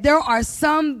 that there are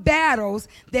some battles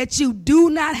that you do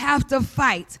not have to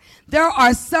fight. There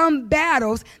are some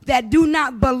battles that do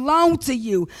not belong to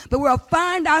you, but we'll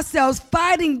find ourselves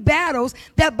fighting battles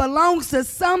that belongs to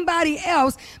somebody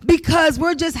else because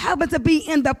we're just happen to be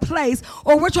in the place,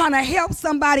 or we're trying to help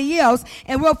somebody else,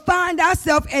 and we'll find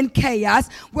ourselves in chaos.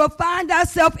 We'll find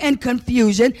ourselves in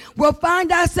confusion. We'll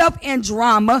find ourselves in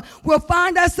drama. We'll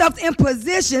find ourselves in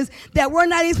positions that we're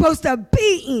not even supposed to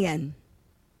be in.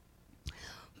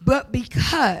 But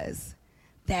because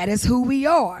that is who we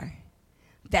are,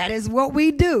 that is what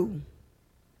we do,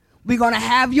 we're going to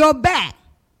have your back.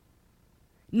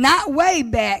 Not way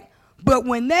back, but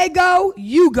when they go,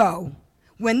 you go.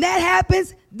 When that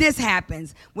happens, this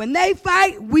happens. When they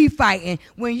fight, we fighting.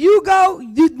 When you go,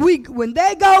 when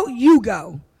they go, you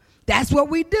go. That's what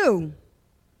we do.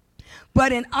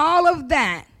 But in all of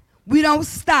that, we don't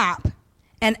stop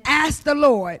and ask the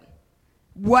Lord,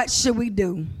 what should we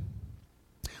do?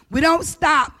 We don't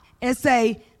stop and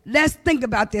say, let's think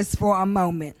about this for a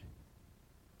moment.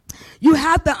 You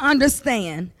have to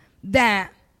understand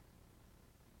that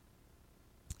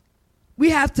we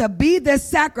have to be the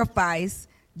sacrifice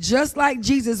just like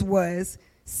Jesus was,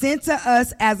 sent to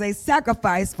us as a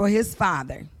sacrifice for his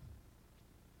Father.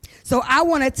 So I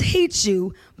want to teach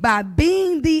you by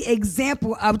being the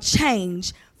example of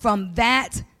change from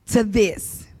that to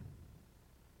this.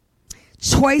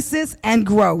 Choices and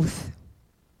growth.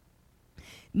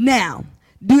 Now,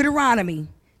 Deuteronomy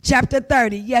chapter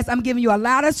 30. Yes, I'm giving you a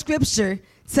lot of scripture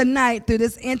tonight through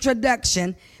this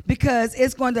introduction because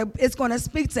it's going to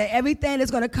speak to everything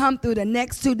that's going to come through the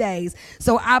next 2 days.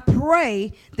 So I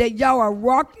pray that y'all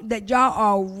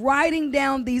are writing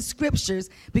down these scriptures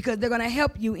because they're going to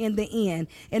help you in the end.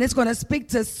 And it's going to speak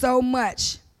to so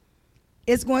much.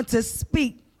 It's going to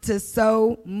speak to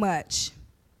so much.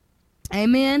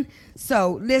 Amen.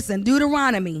 So listen,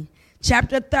 Deuteronomy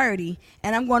chapter 30,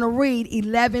 and I'm going to read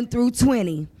 11 through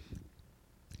 20.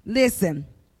 Listen.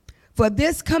 For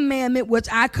this commandment which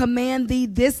I command thee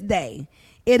this day,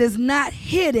 it is not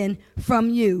hidden from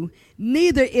you,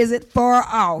 neither is it far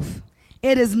off.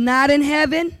 It is not in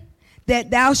heaven,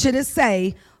 that thou shouldest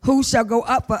say, who shall go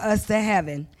up for us to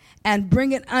heaven, and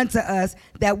bring it unto us,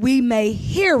 that we may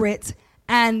hear it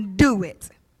and do it.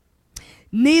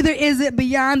 Neither is it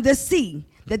beyond the sea,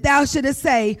 that thou shouldest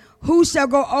say, who shall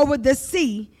go over the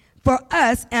sea for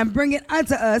us, and bring it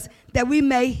unto us, that we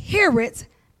may hear it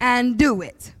and do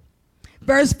it.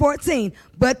 Verse 14,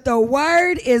 but the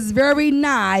word is very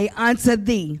nigh unto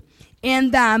thee,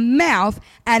 in thy mouth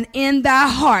and in thy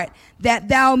heart, that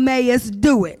thou mayest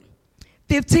do it.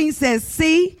 15 says,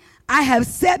 see, I have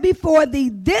set before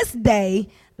thee this day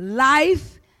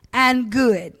life and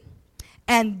good,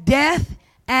 and death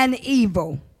and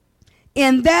evil.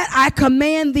 In that I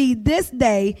command thee this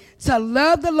day to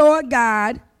love the Lord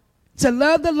God, to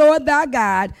love the Lord thy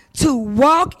God, to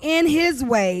walk in his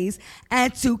ways,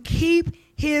 and to keep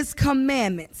his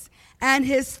commandments, and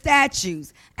his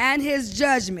statutes, and his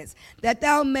judgments, that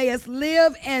thou mayest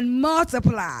live and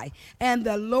multiply. And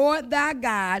the Lord thy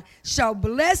God shall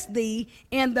bless thee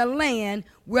in the land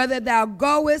whither thou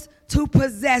goest to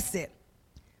possess it.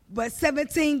 But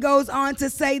 17 goes on to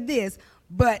say this,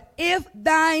 but if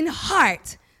thine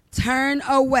heart turn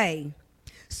away,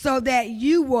 so that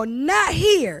you will not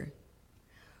hear,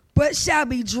 but shall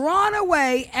be drawn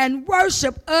away and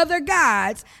worship other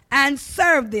gods and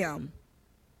serve them.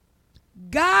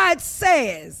 God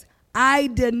says, I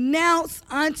denounce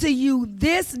unto you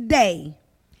this day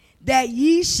that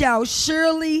ye shall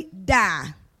surely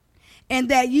die, and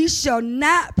that ye shall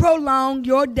not prolong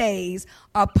your days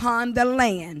upon the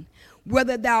land,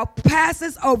 whether thou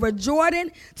passest over Jordan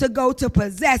to go to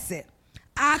possess it.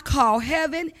 I call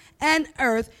heaven and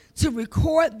earth to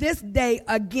record this day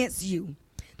against you,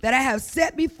 that I have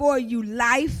set before you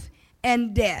life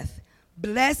and death,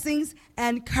 blessings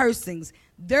and cursings.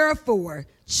 Therefore,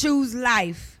 choose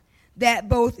life, that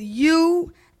both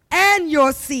you and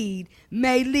your seed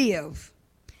may live,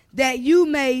 that you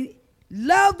may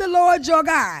love the Lord your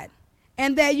God,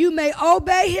 and that you may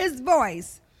obey his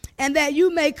voice, and that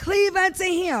you may cleave unto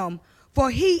him, for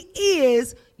he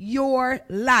is your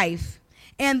life,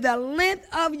 and the length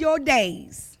of your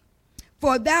days.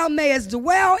 For thou mayest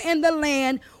dwell in the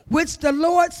land which the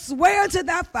Lord sware to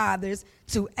thy fathers,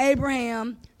 to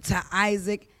Abraham, to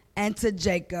Isaac, and to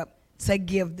Jacob, to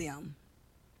give them.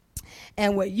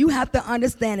 And what you have to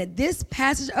understand that this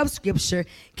passage of scripture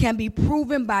can be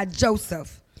proven by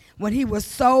Joseph when he was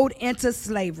sold into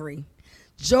slavery.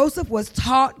 Joseph was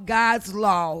taught God's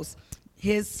laws,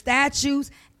 his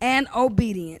statutes, and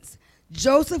obedience.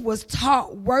 Joseph was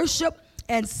taught worship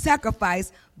and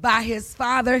sacrifice by his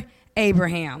father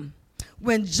Abraham.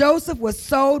 When Joseph was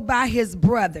sold by his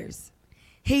brothers,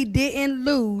 he didn't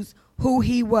lose who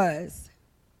he was.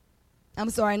 I'm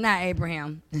sorry, not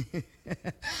Abraham.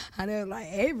 I know, like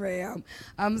Abraham.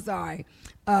 I'm sorry.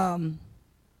 Hold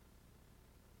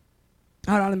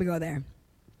on, let me go there.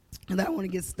 And I don't want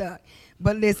to get stuck.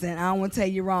 But listen, I don't want to tell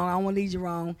you wrong. I don't want to lead you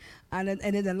wrong. And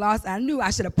then lost. I knew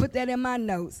I should have put that in my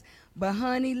notes. But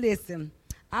honey, listen.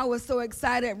 I was so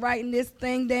excited writing this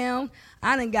thing down.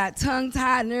 I done got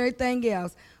tongue-tied and everything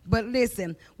else. But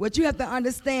listen, what you have to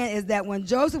understand is that when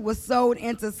Joseph was sold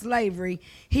into slavery,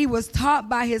 he was taught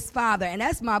by his father. And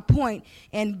that's my point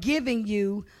in giving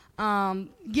you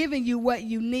what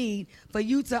you need for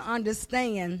you to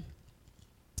understand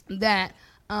that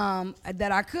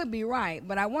that I could be right,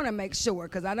 but I want to make sure,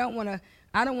 because I don't want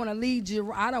to lead you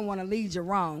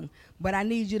wrong, but I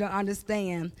need you to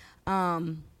understand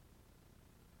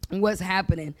what's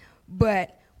happening.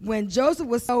 But when Joseph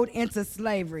was sold into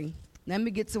slavery, let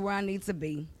me get to where I need to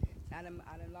be. I done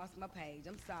lost my page.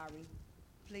 I'm sorry.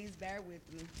 Please bear with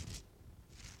me.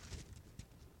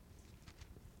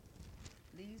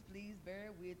 Please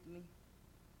bear with me.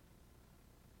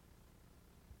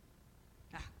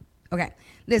 Okay,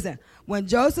 listen. When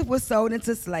Joseph was sold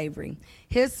into slavery,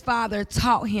 his father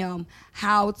taught him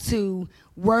how to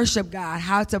worship God,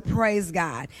 how to praise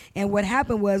God. And what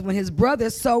happened was when his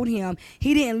brothers sold him,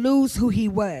 he didn't lose who he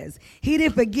was. He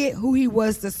didn't forget who he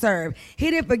was to serve. He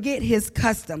didn't forget his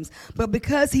customs. But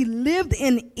because he lived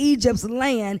in Egypt's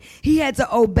land, he had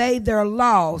to obey their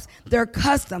laws, their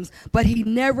customs. But he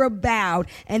never bowed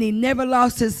and he never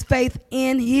lost his faith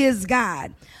in his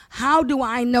God. How do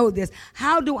I know this?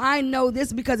 How do I know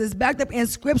this? Because it's backed up in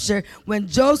scripture when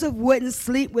Joseph wouldn't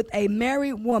sleep with a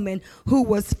married woman who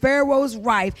was Pharaoh's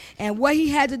wife. And what he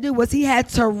had to do was he had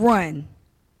to run.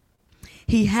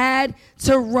 He had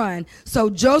to run. So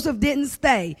Joseph didn't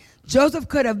stay. Joseph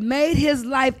could have made his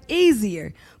life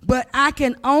easier. But I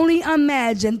can only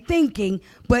imagine thinking,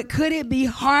 but could it be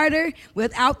harder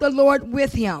without the Lord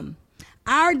with him?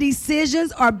 Our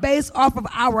decisions are based off of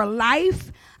our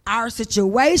life, our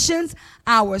situations,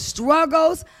 our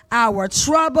struggles, our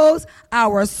troubles,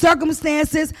 our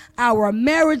circumstances, our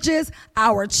marriages,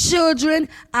 our children,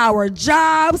 our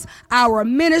jobs, our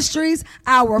ministries,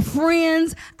 our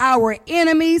friends, our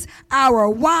enemies, our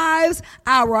wives,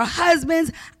 our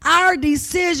husbands. Our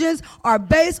decisions are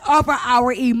based off of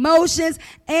our emotions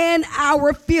and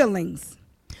our feelings.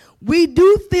 We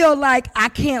do feel like I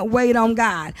can't wait on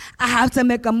God. I have to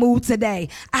make a move today.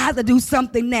 I have to do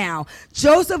something now.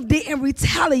 Joseph didn't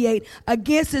retaliate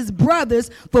against his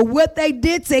brothers for what they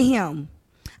did to him.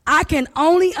 I can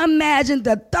only imagine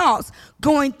the thoughts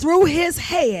going through his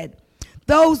head.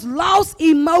 Those lost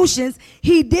emotions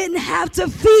he didn't have to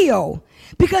feel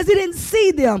because he didn't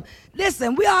see them.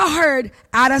 Listen, we all heard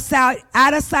out of sight,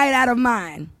 out of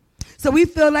mind. So we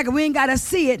feel like if we ain't got to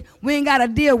see it, we ain't got to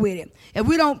deal with it. If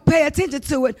we don't pay attention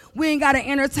to it, we ain't got to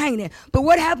entertain it. But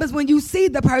what happens when you see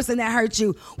the person that hurt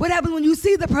you? What happens when you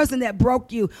see the person that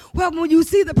broke you? What happens when you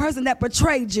see the person that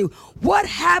betrayed you? What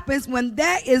happens when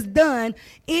that is done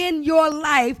in your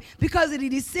life because of the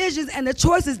decisions and the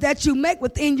choices that you make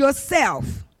within yourself?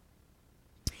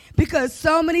 Because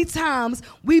so many times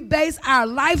we base our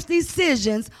life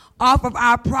decisions off of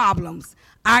our problems,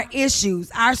 our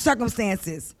issues, our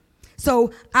circumstances.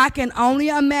 So I can only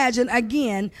imagine,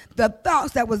 again, the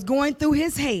thoughts that was going through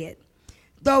his head,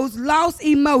 those lost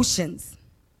emotions.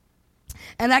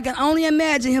 And I can only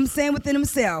imagine him saying within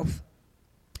himself,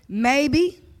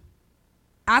 maybe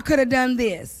I could have done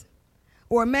this.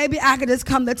 Or maybe I could just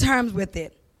come to terms with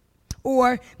it.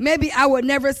 Or maybe I would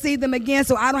never see them again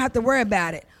so I don't have to worry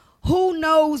about it. Who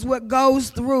knows what goes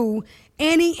through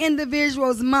any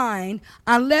individual's mind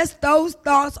unless those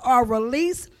thoughts are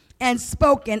released and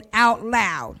spoken out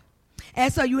loud.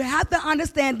 And so you have to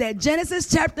understand that Genesis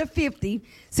chapter 50,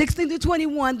 16 to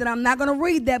 21, that I'm not going to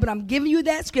read that, but I'm giving you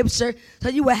that scripture so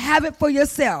you will have it for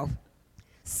yourself.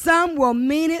 Some will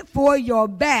mean it for your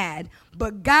bad,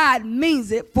 but God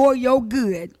means it for your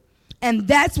good. And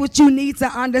that's what you need to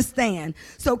understand.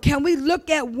 So can we look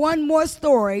at one more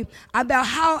story about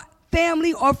how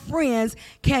family or friends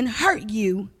can hurt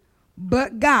you,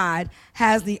 but God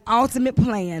has the ultimate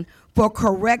plan for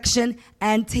correction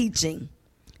and teaching?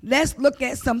 Let's look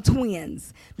at some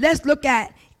twins. Let's look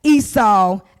at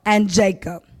Esau and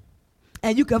Jacob.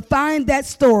 And you can find that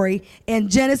story in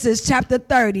Genesis chapter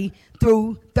 30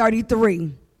 through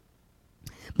 33.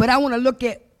 But I want to look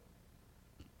at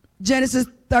Genesis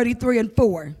 33 and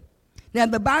 4. Now,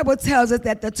 the Bible tells us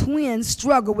that the twins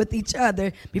struggled with each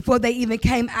other before they even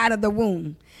came out of the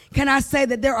womb. Can I say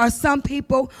that there are some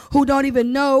people who don't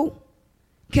even know,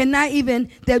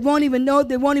 they won't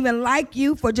even like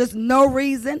you for just no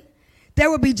reason? There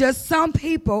will be just some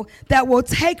people that will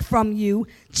take from you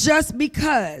just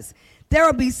because. There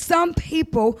will be some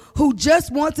people who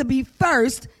just want to be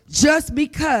first just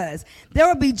because. There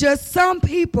will be just some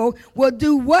people will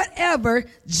do whatever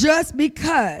just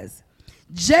because.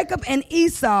 Jacob and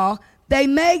Esau, they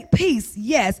made peace,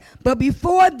 yes, but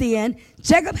before then,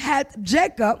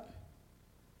 Jacob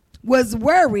was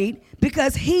worried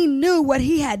because he knew what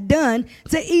he had done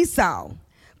to Esau.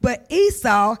 But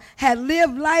Esau had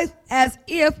lived life as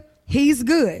if he's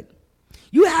good.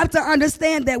 You have to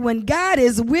understand that when God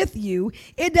is with you,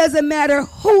 it doesn't matter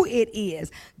who it is.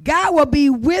 God will be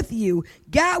with you.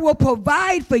 God will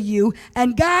provide for you,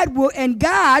 and God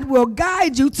will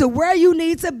guide you to where you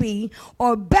need to be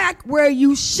or back where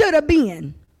you should have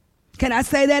been. Can I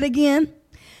say that again?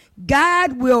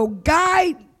 God will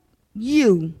guide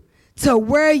you to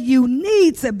where you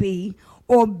need to be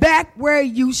or back where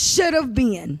you should have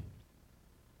been.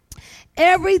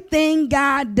 Everything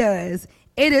God does,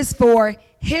 it is for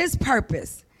his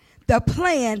purpose, the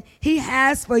plan he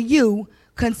has for you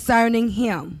concerning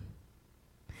him.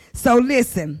 So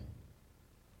listen,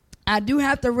 I do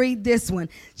have to read this one.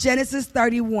 Genesis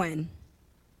 31.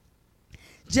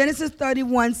 Genesis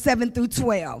 31, 7 through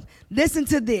 12. Listen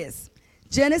to this.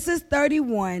 Genesis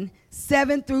 31,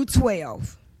 7 through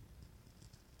 12.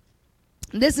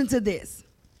 Listen to this.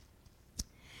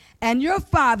 And your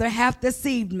father hath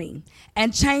deceived me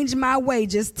and changed my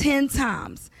wages 10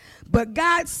 times. But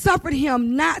God suffered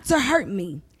him not to hurt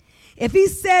me. If he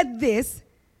said this,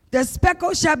 the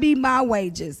speckle shall be my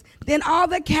wages. Then all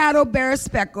the cattle bear a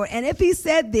speckle. And if he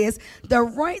said this,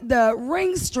 the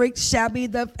ring streak shall be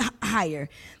the higher.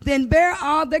 Then bear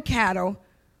all the cattle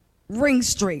ring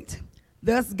streaked.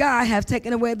 Thus God hath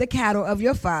taken away the cattle of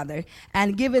your father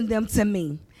and given them to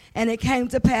me. And it came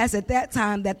to pass at that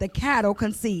time that the cattle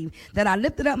conceived, that I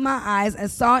lifted up my eyes and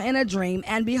saw in a dream,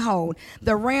 and behold,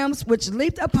 the rams which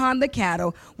leaped upon the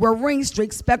cattle were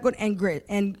ring-streaked, speckled, and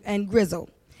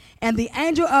grizzled. And the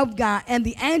angel of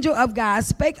God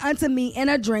spake unto me in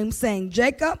a dream, saying,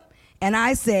 Jacob. And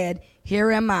I said, Here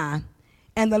am I.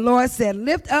 And the Lord said,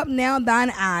 Lift up now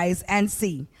thine eyes and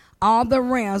see. All the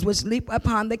rams which leap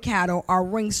upon the cattle are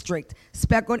ring-streaked,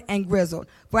 speckled, and grizzled.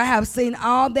 For I have seen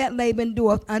all that Laban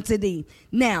doeth unto thee.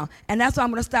 Now, and that's why I'm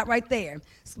going to stop right there.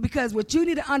 Because what you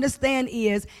need to understand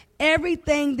is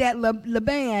everything that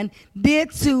Laban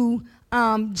did to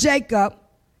Jacob,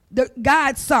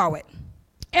 God saw it.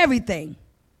 Everything.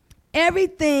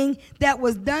 Everything that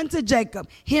was done to Jacob,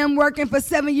 him working for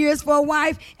 7 years for a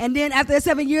wife, and then after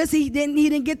 7 years he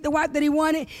didn't get the wife that he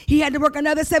wanted. He had to work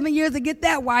another 7 years to get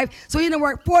that wife. So he done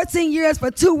worked 14 years for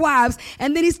 2 wives,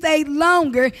 and then he stayed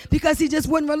longer because he just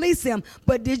wouldn't release him.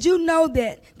 But did you know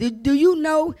that? Do you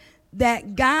know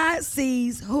that God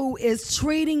sees who is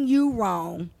treating you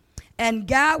wrong, and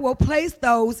God will place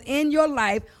those in your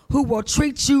life who will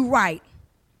treat you right?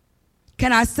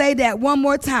 Can I say that one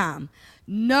more time?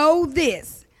 Know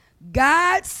this,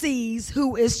 God sees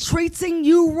who is treating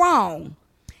you wrong,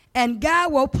 and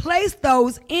God will place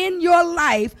those in your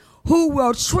life who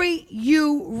will treat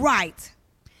you right.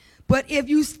 But if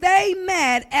you stay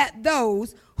mad at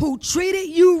those who treated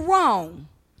you wrong,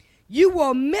 you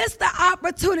will miss the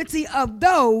opportunity of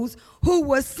those who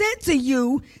were sent to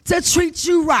you to treat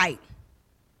you right.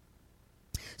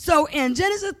 So in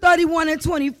Genesis 31 and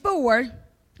 24,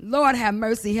 Lord have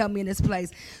mercy, help me in this place.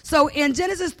 So in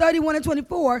Genesis 31 and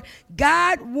 24,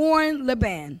 God warned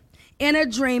Laban in a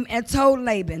dream and told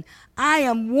Laban, I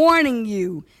am warning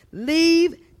you,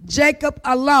 leave Jacob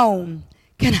alone.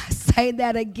 Can I say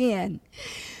that again?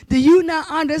 Do you not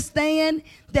understand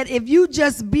that if you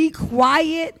just be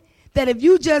quiet, that if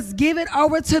you just give it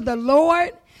over to the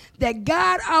Lord, that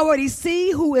God already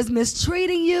sees who is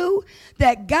mistreating you,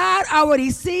 that God already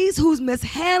sees who's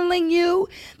mishandling you,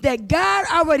 that God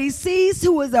already sees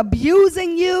who is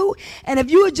abusing you. And if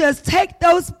you would just take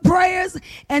those prayers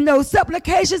and those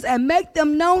supplications and make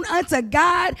them known unto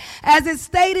God, as it's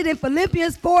stated in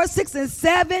Philippians 4, 6, and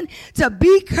 7, to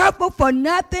be careful for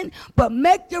nothing, but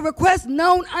make your request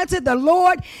known unto the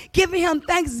Lord, giving him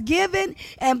thanksgiving,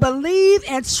 and believe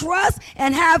and trust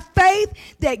and have faith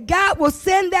that God will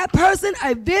send that person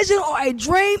a vision or a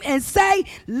dream and say,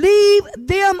 leave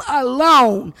them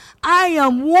alone. I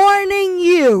am warning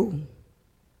you.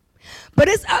 But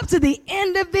it's up to the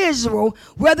individual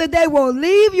whether they will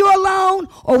leave you alone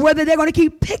or whether they're going to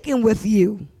keep picking with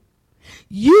you.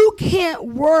 You can't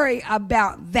worry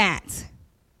about that.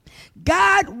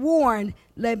 God warned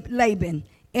Laban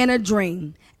in a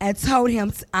dream and told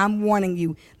him, I'm warning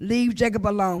you, leave Jacob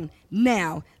alone.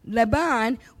 Now,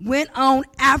 Laban went on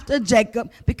after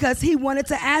Jacob because he wanted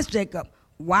to ask Jacob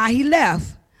why he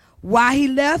left. Why he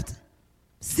left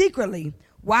secretly.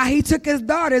 Why he took his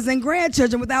daughters and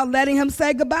grandchildren without letting him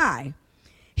say goodbye.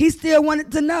 He still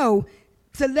wanted to know,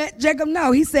 to let Jacob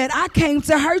know. He said, I came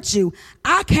to hurt you.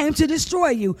 I came to destroy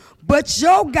you. But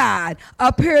your God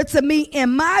appeared to me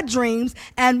in my dreams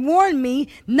and warned me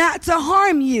not to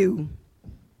harm you.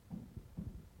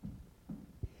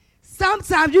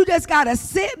 Sometimes you just got to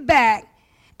sit back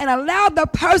and allow the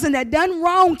person that done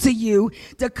wrong to you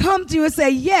to come to you and say,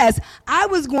 yes, I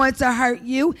was going to hurt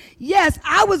you. Yes,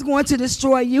 I was going to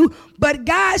destroy you. But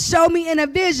God showed me in a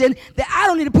vision that I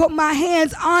don't need to put my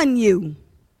hands on you.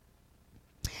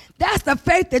 That's the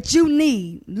faith that you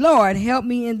need. Lord, help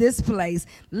me in this place.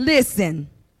 Listen.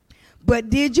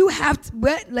 But did you have to,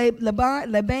 but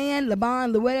Laban,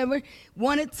 whatever,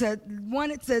 wanted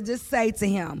to just say to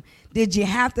him, did you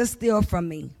have to steal from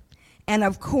me? And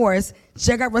of course,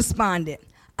 Jacob responded,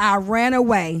 I ran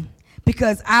away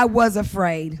because I was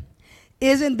afraid.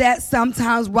 Isn't that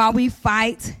sometimes why we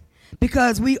fight?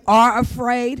 Because we are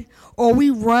afraid, or we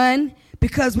run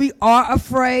because we are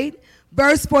afraid?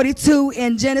 Verse 42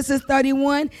 in Genesis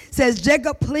 31 says,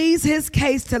 Jacob pleads his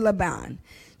case to Laban.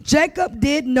 Jacob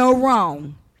did no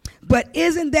wrong, but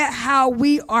isn't that how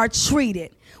we are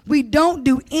treated? We don't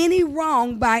do any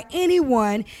wrong by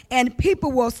anyone, and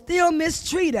people will still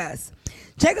mistreat us.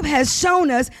 Jacob has shown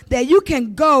us that you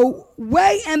can go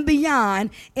way and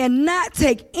beyond and not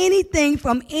take anything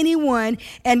from anyone,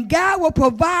 and God will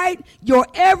provide your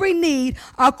every need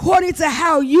according to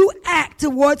how you act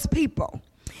towards people.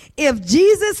 If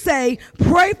Jesus say,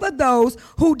 pray for those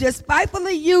who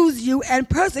despitefully use you and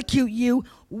persecute you,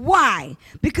 why?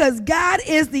 Because God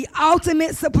is the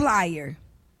ultimate supplier.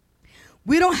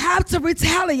 We don't have to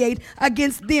retaliate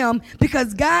against them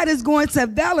because God is going to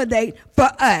validate for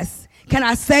us. Can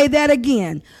I say that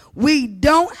again? We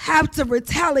don't have to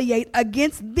retaliate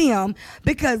against them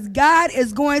because God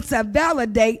is going to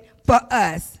validate for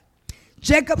us.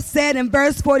 Jacob said in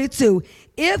verse 42,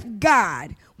 if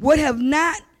God would have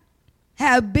not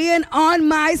have been on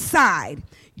my side,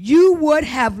 you would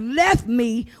have left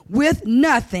me with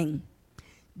nothing.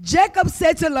 Jacob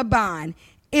said to Laban,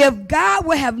 if God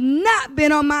would have not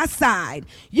been on my side,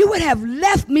 you would have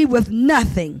left me with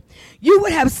nothing. You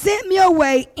would have sent me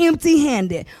away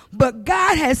empty-handed. But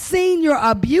God has seen your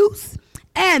abuse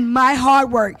and my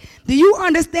hard work. Do you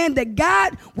understand that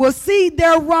God will see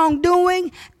their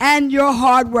wrongdoing and your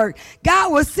hard work?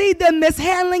 God will see them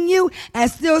mishandling you and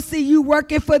still see you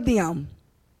working for them.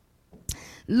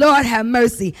 Lord have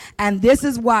mercy. And this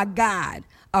is why God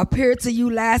appeared to you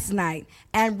last night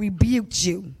and rebuked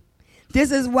you.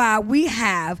 This is why we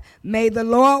have made the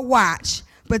Lord watch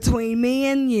between me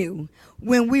and you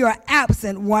when we are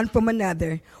absent one from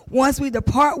another. Once we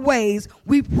depart ways,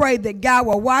 we pray that God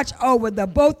will watch over the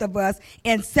both of us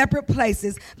in separate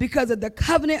places because of the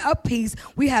covenant of peace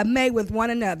we have made with one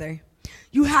another.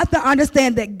 You have to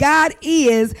understand that God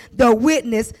is the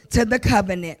witness to the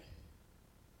covenant,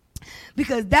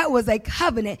 because that was a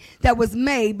covenant that was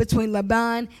made between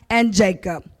Laban and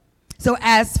Jacob. So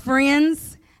as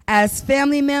friends, as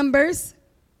family members,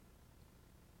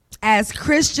 as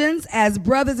Christians, as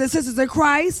brothers and sisters in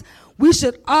Christ, we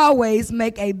should always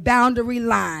make a boundary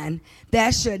line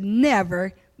that should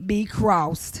never be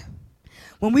crossed.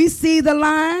 When we see the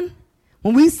line,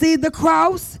 when we see the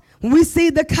cross, when we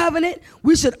see the covenant,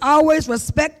 we should always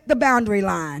respect the boundary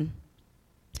line.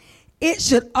 It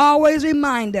should always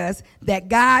remind us that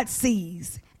God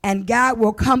sees and God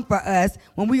will come for us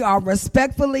when we are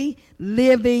respectfully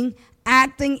living,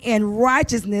 acting in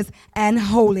righteousness and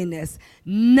holiness.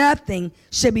 Nothing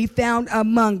should be found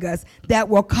among us that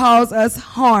will cause us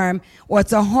harm or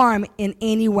to harm in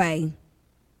any way.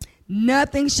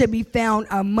 Nothing should be found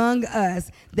among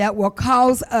us that will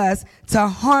cause us to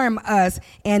harm us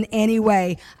in any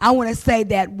way. I want to say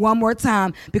that one more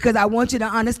time because I want you to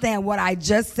understand what I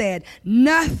just said.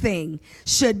 Nothing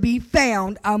should be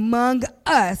found among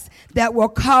us that will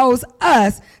cause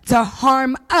us to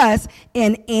harm us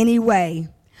in any way.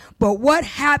 But what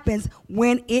happens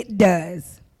when it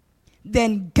does?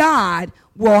 Then God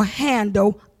will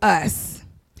handle us.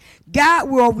 God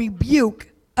will rebuke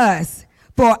us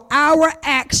for our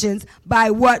actions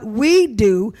by what we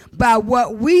do, by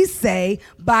what we say,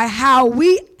 by how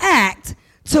we act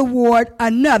toward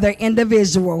another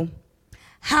individual.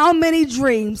 How many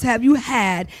dreams have you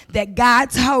had that God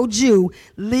told you,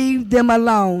 leave them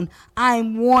alone?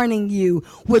 I'm warning you.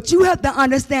 What you have to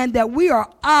understand that we are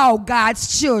all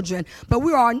God's children, but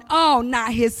we are all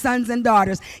not his sons and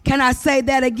daughters. Can I say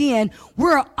that again?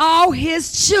 We're all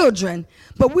his children,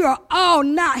 but we are all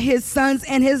not his sons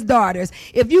and his daughters.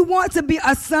 If you want to be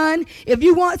a son, if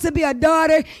you want to be a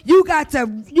daughter, you got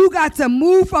to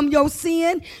move from your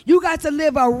sin. You got to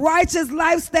live a righteous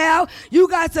lifestyle. You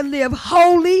got to live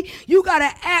holy. You got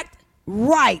to act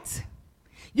right.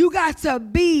 You got to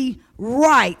be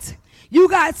right. You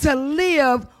got to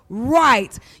live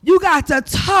right. You got to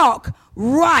talk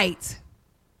right.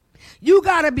 You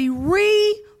got to be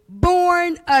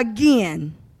reborn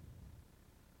again.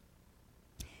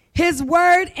 His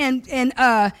word in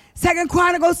 2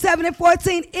 Chronicles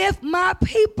 7:14, if my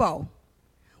people,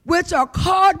 which are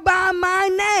called by my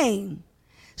name,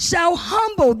 shall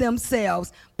humble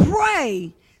themselves,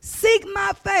 pray, seek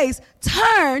my face,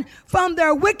 turn from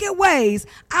their wicked ways,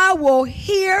 I will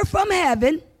hear from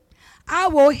heaven, I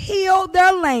will heal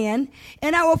their land,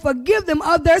 and I will forgive them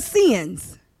of their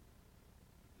sins.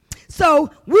 So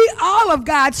we all of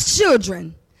God's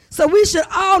children. So we should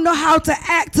all know how to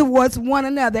act towards one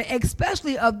another,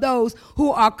 especially of those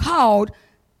who are called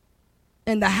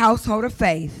in the household of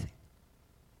faith.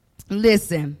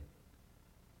 Listen,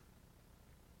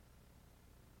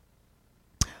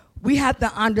 we have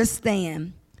to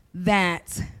understand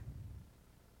that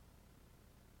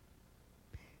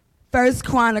 1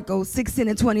 Chronicles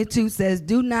 16:22 says,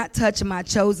 "Do not touch my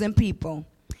chosen people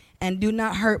and do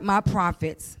not hurt my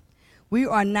prophets." We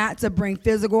are not to bring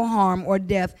physical harm or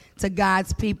death to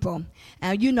God's people.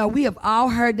 And you know, we have all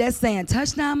heard that saying,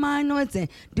 touch not my anointing,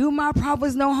 do my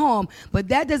prophets no harm. But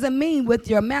that doesn't mean with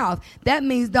your mouth. That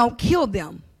means don't kill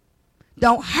them.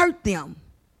 Don't hurt them.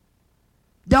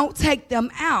 Don't take them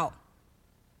out.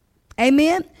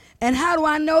 Amen? And how do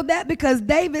I know that? Because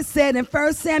David said in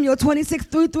 1 Samuel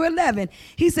 26:3-11,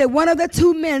 he said, one of the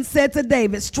two men said to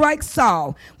David, strike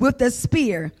Saul with the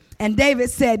spear. And David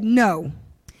said, no.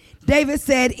 David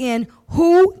said, in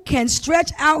who can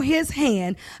stretch out his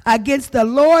hand against the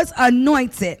Lord's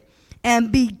anointed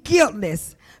and be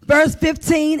guiltless? Verse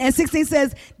 15 and 16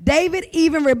 says, David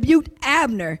even rebuked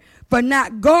Abner for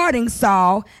not guarding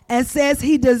Saul and says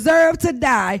he deserved to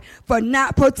die for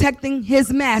not protecting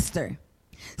his master.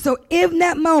 So in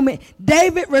that moment,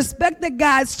 David respected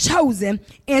God's chosen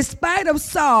in spite of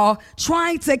Saul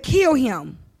trying to kill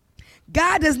him.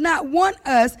 God does not want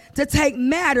us to take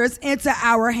matters into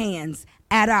our hands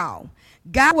at all.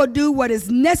 God will do what is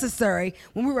necessary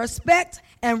when we respect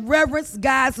and reverence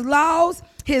God's laws,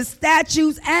 his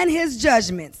statutes, and his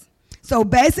judgments. So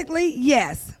basically,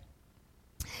 yes,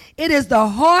 it is the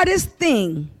hardest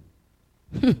thing.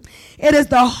 It is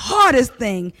the hardest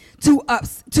thing to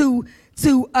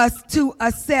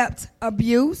accept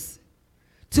abuse,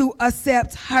 to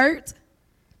accept hurt,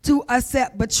 to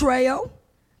accept betrayal,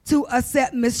 to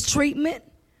accept mistreatment.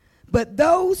 But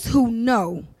those who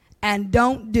know and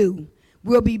don't do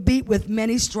will be beat with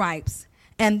many stripes.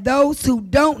 And those who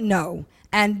don't know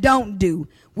and don't do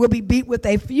will be beat with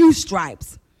a few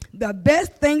stripes. The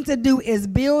best thing to do is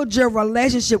build your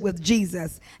relationship with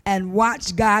Jesus and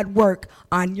watch God work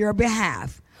on your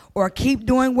behalf. Or keep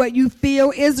doing what you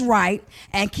feel is right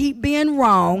and keep being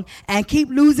wrong and keep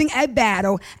losing a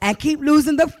battle and keep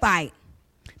losing the fight.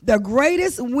 The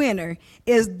greatest winner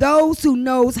is those who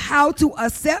knows how to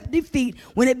accept defeat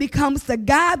when it becomes to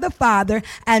God the Father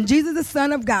and Jesus the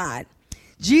Son of God.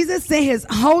 Jesus sent his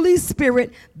Holy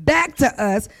Spirit back to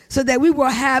us so that we will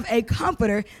have a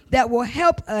comforter that will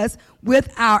help us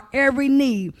with our every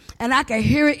need. And I can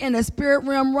hear it in the spirit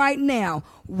realm right now.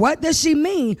 What does she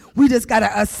mean? We just got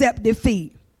to accept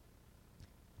defeat.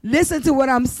 Listen to what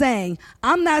I'm saying.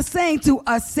 I'm not saying to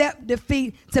accept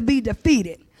defeat to be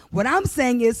defeated. What I'm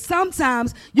saying is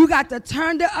sometimes you got to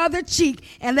turn the other cheek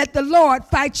and let the Lord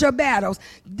fight your battles.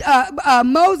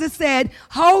 Moses said,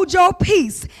 hold your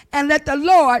peace and let the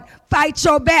Lord fight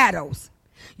your battles.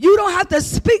 You don't have to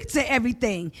speak to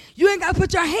everything. You ain't got to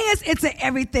put your hands into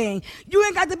everything. You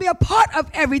ain't got to be a part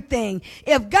of everything.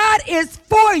 If God is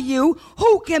for you,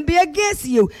 who can be against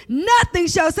you? Nothing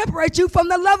shall separate you from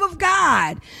the love of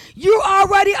God. You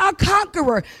already are a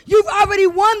conqueror. You've already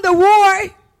won the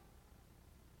war.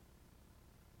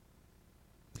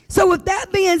 So with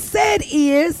that being said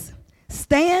is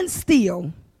stand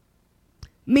still,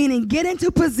 meaning get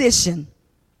into position.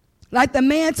 Like the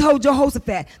man told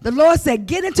Jehoshaphat, the Lord said,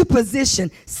 get into position,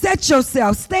 set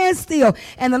yourself, stand still,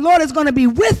 and the Lord is going to be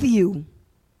with you.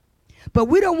 But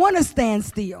we don't want to stand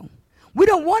still. We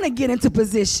don't want to get into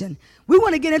position. We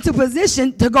want to get into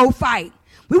position to go fight.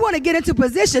 We want to get into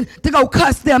position to go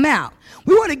cuss them out.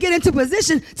 We want to get into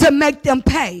position to make them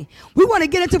pay. We want to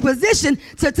get into position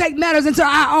to take matters into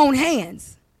our own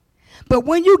hands. But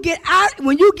when you get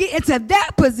into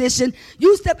that position,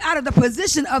 you step out of the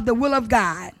position of the will of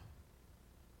God.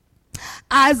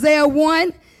 Isaiah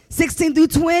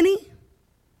 1:16-20.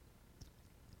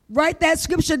 Write that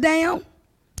scripture down.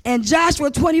 And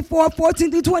Joshua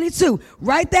 24:14-22.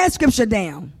 Write that scripture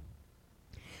down.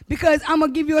 Because I'm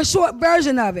going to give you a short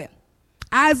version of it.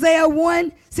 Isaiah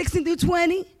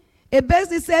 1:16-20. It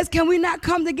basically says, can we not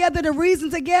come together to reason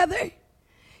together?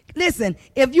 Listen,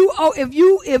 if you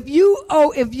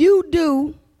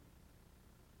do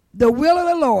the will of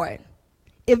the Lord,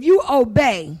 if you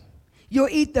obey, you'll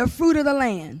eat the fruit of the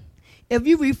land. If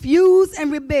you refuse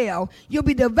and rebel, you'll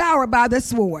be devoured by the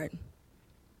sword.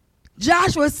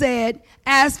 Joshua said,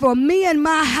 as for me and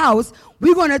my house,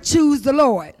 we're going to choose the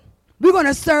Lord. We're going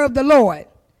to serve the Lord.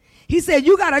 He said,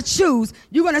 you got to choose.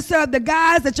 You're going to serve the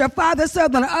guys that your father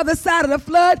served on the other side of the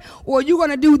flood, or you're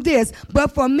going to do this.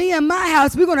 But for me and my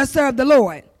house, we're going to serve the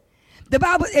Lord. The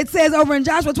Bible, it says over in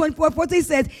Joshua 24:14,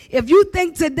 says, if you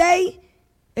think today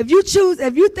If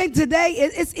you think today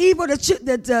it's evil to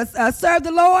serve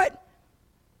the Lord,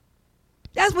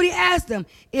 that's what he asked them.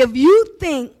 If you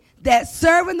think that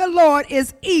serving the Lord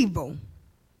is evil,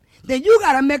 then you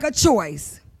got to make a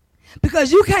choice.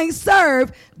 Because you can't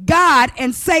serve God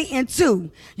and Satan too.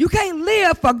 You can't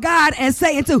live for God and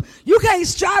Satan too. You can't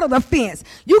straddle the fence.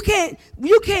 You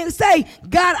can't say,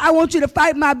 God, I want you to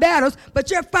fight my battles, but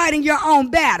you're fighting your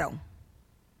own battle.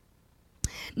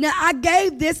 Now, I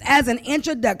gave this as an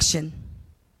introduction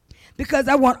because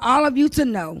I want all of you to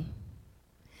know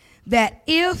that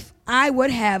if I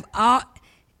would have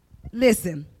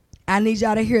listen, I need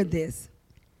y'all to hear this.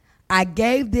 I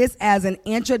gave this as an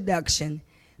introduction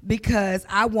because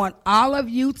I want all of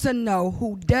you to know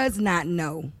who does not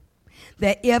know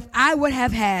that if I would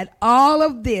have had all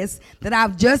of this that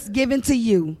I've just given to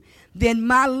you, then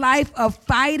my life of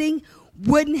fighting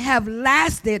wouldn't have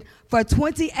lasted for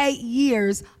 28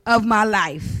 years of my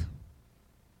life.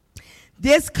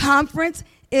 This conference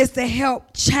is to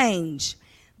help change.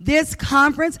 This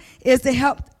conference is to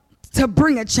help to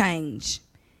bring a change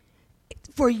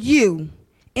for you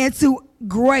into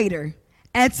greater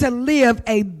and to live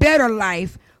a better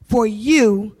life for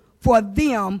you, for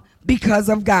them, because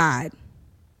of God.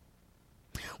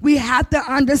 We have to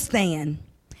understand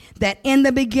that in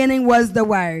the beginning was the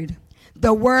Word.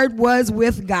 The Word was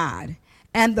with God,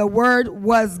 and the Word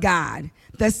was God.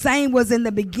 The same was in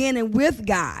the beginning with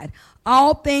God.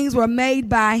 All things were made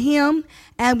by him,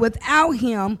 and without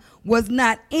him was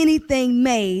not anything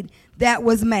made that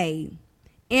was made.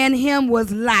 In him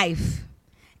was life,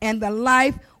 and the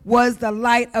life was the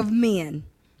light of men.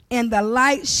 And the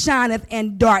light shineth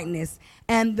in darkness,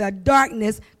 and the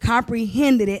darkness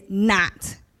comprehended it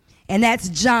not. And that's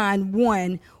John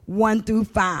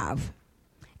 1:1-5.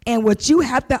 And what you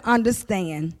have to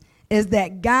understand is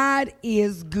that God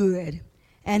is good,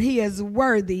 and he is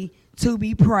worthy to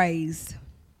be praised.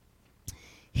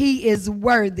 He is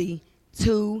worthy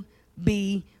to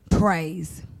be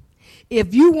praised.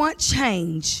 If you want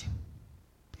change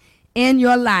in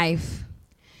your life,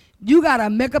 you got to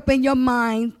make up in your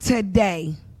mind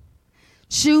today.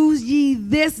 Choose ye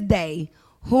this day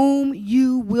whom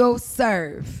you will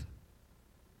serve.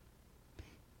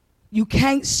 You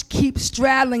can't keep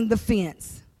straddling the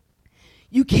fence.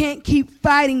 You can't keep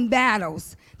fighting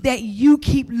battles that you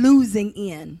keep losing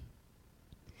in.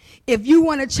 If you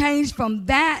want to change from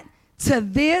that to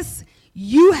this,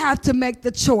 you have to make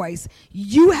the choice.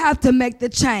 You have to make the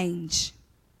change.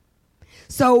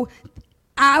 So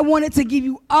I wanted to give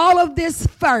you all of this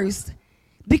first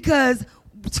because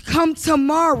come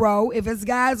tomorrow, if it's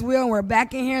God's will, and we're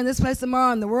back in here in this place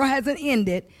tomorrow and the world hasn't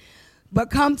ended, but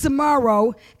come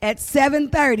tomorrow at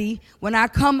 7:30 when I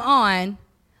come on,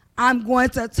 I'm going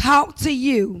to talk to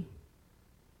you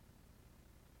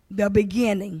the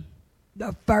beginning,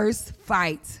 the first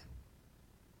fight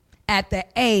at the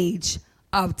age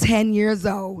of 10 years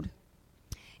old,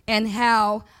 and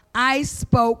how I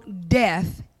spoke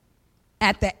death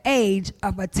at the age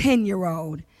of a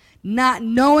 10-year-old, not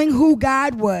knowing who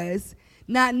God was,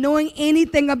 not knowing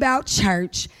anything about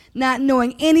church, not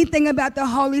knowing anything about the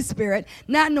Holy Spirit,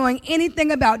 not knowing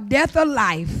anything about death or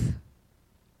life.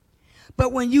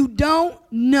 But when you don't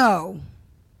know,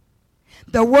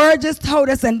 the word just told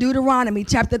us in Deuteronomy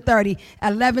chapter 30,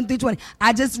 11-20.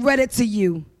 I just read it to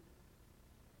you.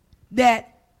 That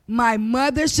my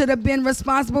mother should have been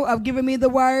responsible of giving me the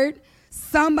word.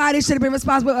 Somebody should have been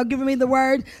responsible of giving me the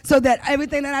word so that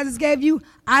everything that I just gave you,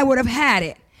 I would have had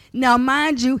it. Now,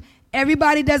 mind you,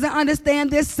 everybody doesn't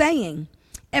understand this saying.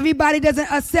 Everybody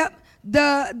doesn't accept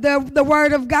the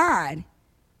word of God.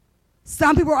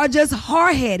 Some people are just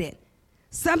hard-headed.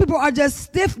 Some people are just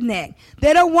stiff-necked.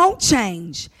 They don't want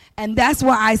change. And that's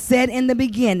why I said in the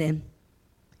beginning,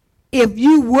 if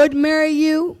you would marry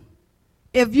you,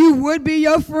 if you would be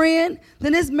your friend,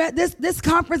 then this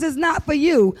conference is not for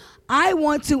you. I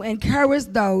want to encourage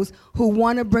those who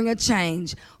want to bring a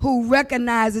change, who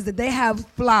recognizes that they have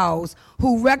flaws,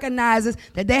 who recognizes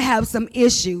that they have some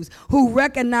issues, who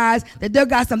recognize that there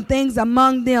got some things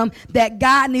among them that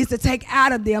God needs to take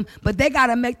out of them, but they got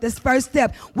to make this first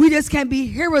step. We just can't be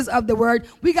hearers of the word.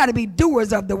 We got to be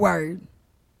doers of the word.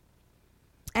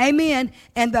 Amen.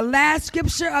 And the last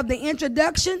scripture of the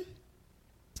introduction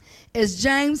is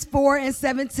James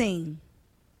 4:17.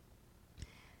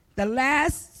 The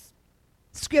last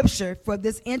scripture for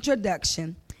this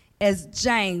introduction is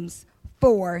James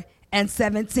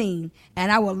 4:17. And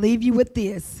I will leave you with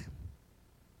this.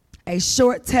 A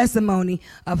short testimony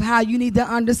of how you need to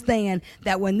understand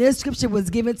that when this scripture was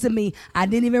given to me, I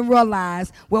didn't even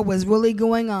realize what was really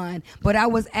going on. But I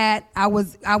was at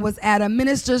a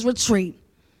minister's retreat.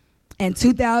 in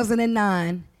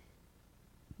 2009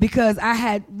 because I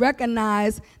had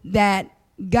recognized that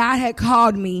God had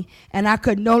called me and I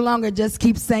could no longer just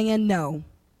keep saying no.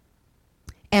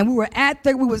 And we was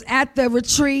at the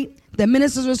retreat, the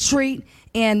ministers' retreat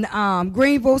in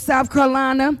Greenville, South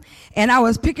Carolina, and I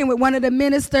was picking with one of the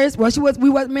ministers. Well, we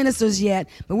weren't ministers yet,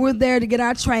 but we were there to get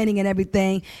our training and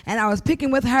everything. And I was picking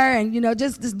with her and,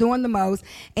 just doing the most.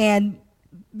 And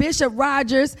Bishop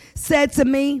Rogers said to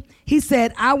me, he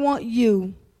said, I want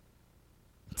you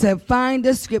to find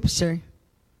the scripture,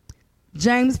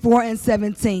 James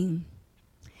 4:17.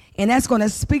 And that's going to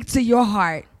speak to your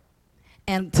heart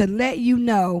and to let you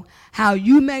know how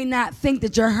you may not think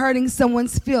that you're hurting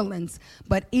someone's feelings,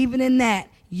 but even in that,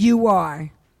 you are.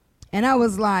 And I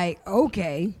was like,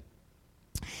 okay.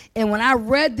 And when I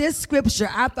read this scripture,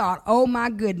 I thought, oh my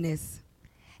goodness.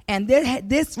 And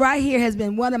this right here has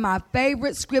been one of my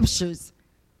favorite scriptures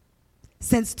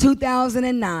since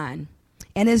 2009.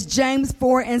 And it's James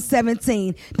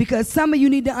 4:17, because some of you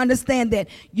need to understand that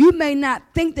you may not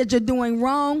think that you're doing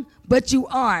wrong, but you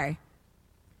are.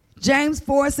 James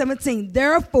 4:17,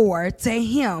 therefore to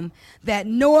him that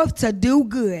knoweth to do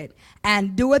good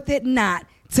and doeth it not,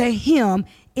 to him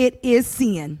it is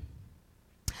sin.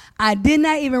 I did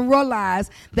not even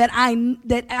realize that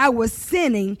I was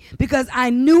sinning because I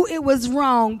knew it was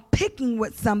wrong picking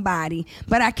with somebody,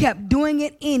 but I kept doing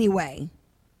it anyway.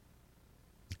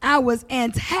 I was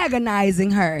antagonizing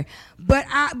her, but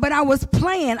I was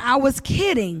playing, I was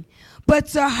kidding. But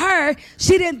to her,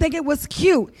 she didn't think it was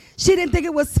cute. She didn't think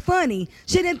it was funny.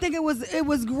 She didn't think it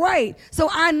was great. So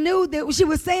I knew that she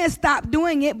was saying stop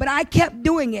doing it, but I kept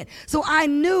doing it. So I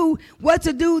knew what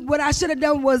to do. What I should have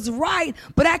done was right,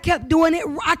 but I kept doing it.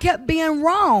 I kept being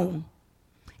wrong.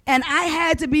 And I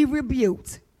had to be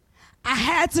rebuked. I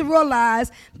had to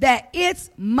realize that it's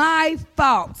my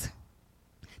fault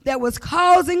that was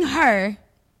causing her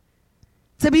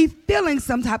to be feeling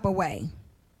some type of way.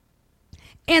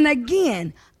 And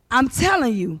again, I'm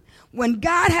telling you, when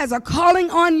God has a calling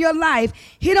on your life,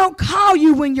 he don't call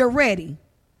you when you're ready.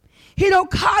 He don't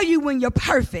call you when you're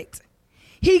perfect.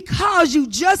 He calls you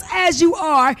just as you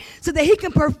are so that he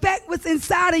can perfect what's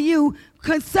inside of you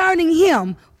concerning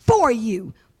him, for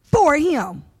you, for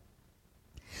him.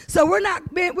 So we're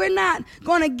not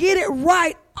going to get it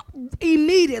right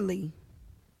immediately.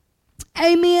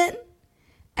 Amen.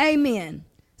 Amen.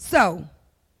 So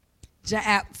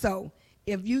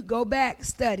if you go back,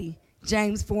 study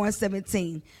James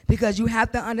 4:17, because you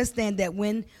have to understand that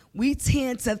when we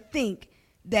tend to think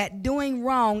that doing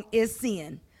wrong is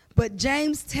sin, but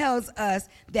James tells us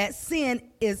that sin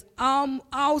is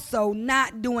also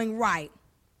not doing right.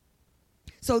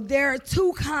 So there are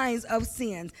two kinds of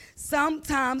sins,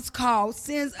 sometimes called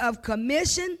sins of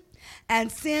commission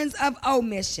and sins of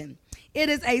omission. It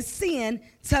is a sin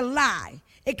to lie.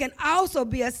 It can also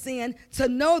be a sin to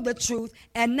know the truth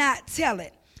and not tell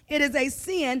it. It is a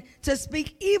sin to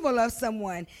speak evil of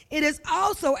someone. It is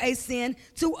also a sin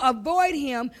to avoid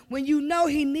him when you know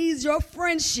he needs your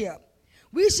friendship.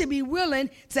 We should be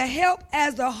willing to help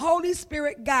as the Holy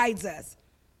Spirit guides us.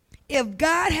 If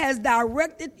God has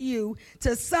directed you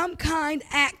to some kind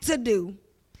act to do,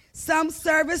 some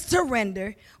service to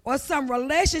render, or some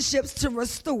relationships to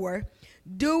restore,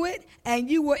 do it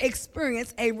and you will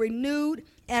experience a renewed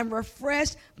and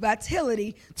refreshed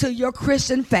vitality to your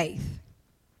Christian faith.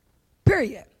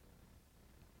 Period.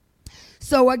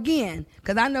 So again,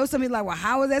 because I know some people are like, well,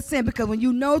 how is that sin? Because when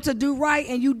you know to do right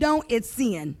and you don't, it's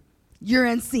sin. You're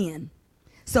in sin.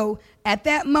 So at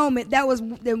that moment, that was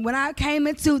when I came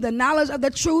into the knowledge of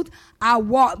the truth, I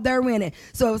walked therein it.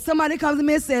 So if somebody comes to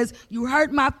me and says, you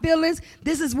hurt my feelings,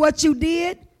 this is what you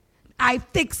did, I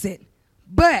fix it.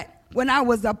 But when I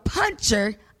was a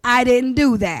puncher, I didn't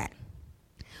do that.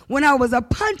 When I was a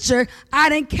puncher, I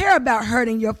didn't care about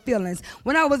hurting your feelings.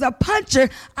 When I was a puncher,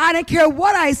 I didn't care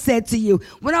what I said to you.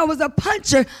 When I was a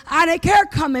puncher, I didn't care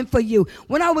coming for you.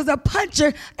 When I was a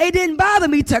puncher, it didn't bother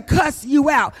me to cuss you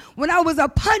out. When I was a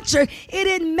puncher, it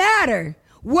didn't matter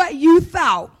what you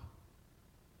thought.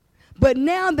 But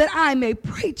now that I'm a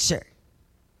preacher,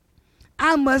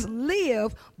 I must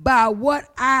live by what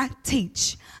I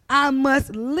teach. I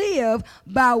must live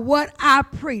by what I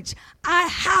preach. I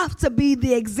have to be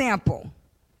the example.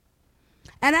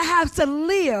 And I have to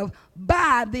live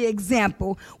by the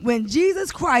example. When Jesus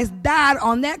Christ died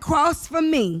on that cross for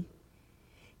me,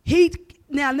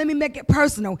 now let me make it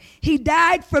personal. He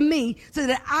died for me so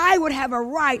that I would have a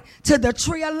right to the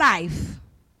tree of life.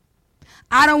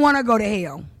 I don't want to go to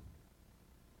hell.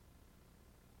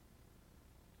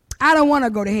 I don't want to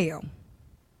go to hell.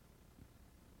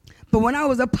 But when I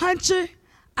was a puncher,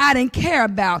 I didn't care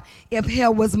about if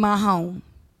hell was my home.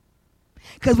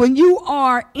 Because when you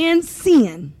are in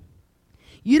sin,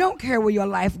 you don't care where your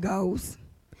life goes.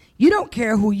 You don't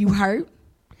care who you hurt.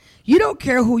 You don't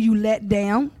care who you let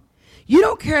down. You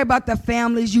don't care about the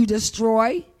families you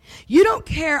destroy. You don't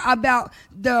care about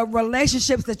the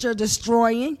relationships that you're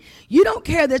destroying. You don't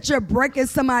care that you're breaking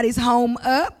somebody's home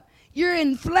up. You're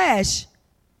in flesh.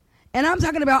 And I'm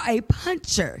talking about a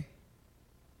puncher.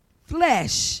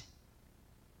 Flesh.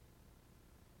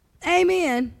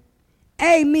 Amen.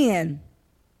 Amen.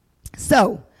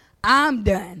 So, I'm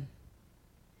done.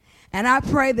 And I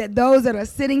pray that those that are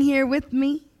sitting here with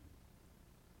me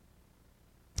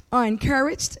are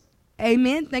encouraged.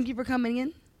 Amen. Thank you for coming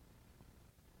in.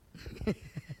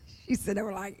 She said they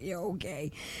were like, yeah,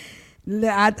 okay.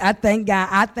 I thank God.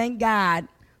 I thank God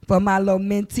for my little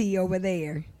mentee over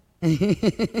there.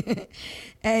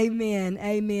 Amen.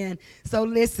 Amen. So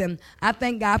listen, I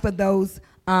thank God for those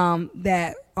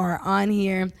that are on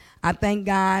here. I thank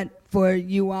God for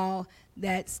you all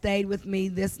that stayed with me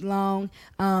this long.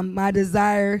 My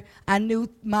desire, I knew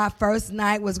my first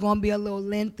night was going to be a little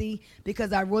lengthy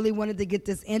because I really wanted to get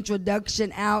this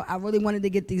introduction out. I really wanted to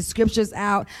get these scriptures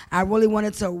out. I really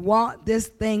wanted to walk this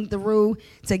thing through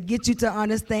to get you to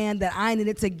understand that I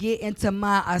needed to get into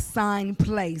my assigned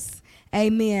place.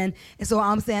 Amen. And so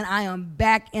I'm saying I am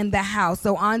back in the house.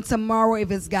 So on tomorrow, if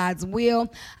it's God's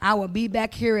will, I will be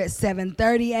back here at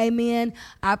 7:30. Amen.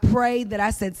 I pray that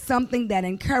I said something that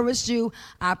encouraged you.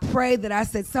 I pray that I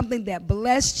said something that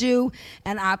blessed you.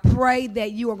 And I pray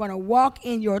that you are going to walk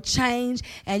in your change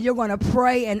and you're going to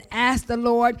pray and ask the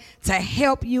Lord to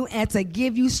help you and to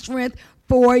give you strength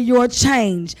for your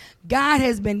change. God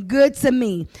has been good to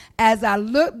me. As I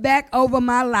look back over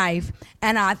my life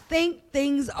and I think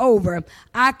things over,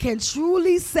 I can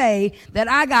truly say that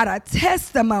I got a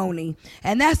testimony.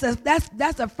 And that's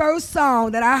the first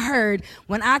song that I heard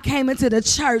when I came into the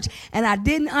church and I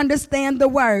didn't understand the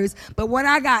words. But when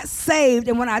I got saved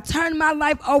and when I turned my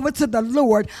life over to the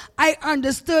Lord, I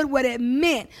understood what it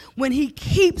meant when he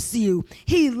keeps you,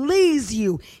 he leads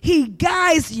you, he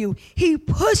guides you, he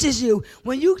pushes you.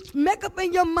 When you make up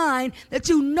in your mind that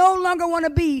you no longer want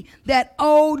to be that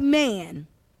old man.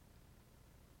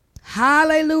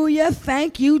 Hallelujah.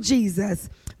 Thank you, Jesus.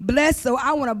 Bless. So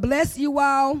I want to bless you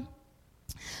all.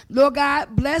 Lord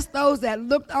God, bless those that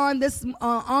looked on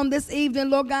this evening,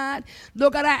 Lord God.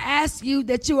 Lord God, I ask you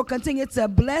that you will continue to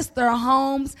bless their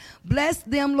homes. Bless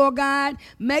them, Lord God.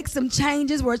 Make some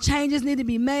changes where changes need to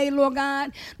be made, Lord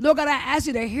God. Lord God, I ask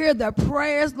you to hear their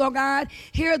prayers, Lord God.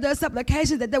 Hear their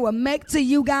supplications that they will make to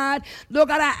you, God. Lord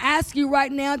God, I ask you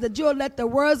right now that you will let the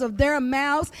words of their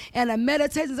mouths and the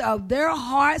meditations of their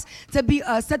hearts to be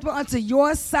acceptable unto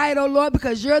your sight, oh Lord,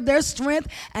 because you're their strength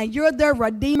and you're their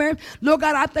redeemer. Lord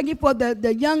God, I thank you for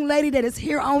the young lady that is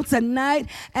here on tonight.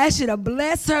 Ask you to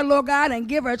bless her, Lord God, and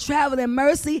give her traveling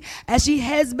mercy as she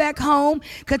heads back home.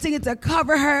 Continue to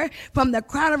cover her from the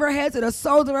crown of her head to the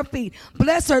soles of her feet.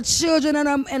 Bless her children and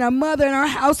her mother and her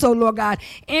household, Lord God.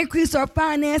 Increase her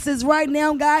finances right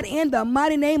now, God, in the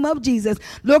mighty name of Jesus.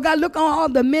 Lord God, look on all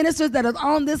the ministers that are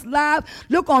on this live.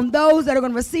 Look on those that are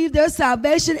going to receive their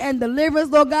salvation and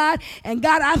deliverance, Lord God. And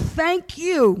God, I thank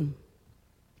you.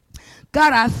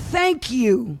 God, I thank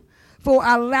you for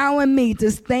allowing me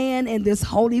to stand in this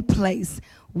holy place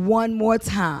one more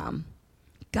time.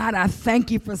 God, I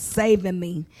thank you for saving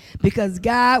me because,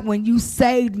 God, when you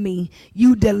saved me,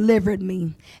 you delivered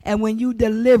me. And when you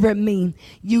delivered me,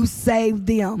 you saved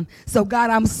them. So, God,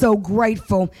 I'm so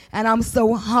grateful and I'm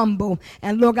so humble.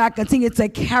 And, Lord God, continue to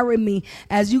carry me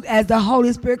as the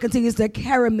Holy Spirit continues to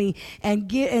carry me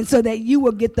and so that you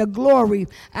will get the glory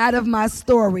out of my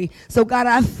story. So, God,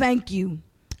 I thank you.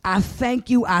 I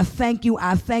thank you, I thank you,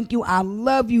 I thank you. I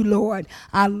love you, Lord.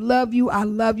 I love you, I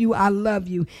love you, I love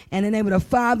you. In the name of the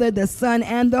Father, the Son,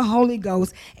 and the Holy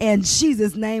Ghost, in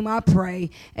Jesus' name I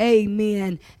pray.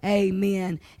 Amen,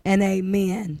 amen, and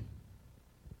amen.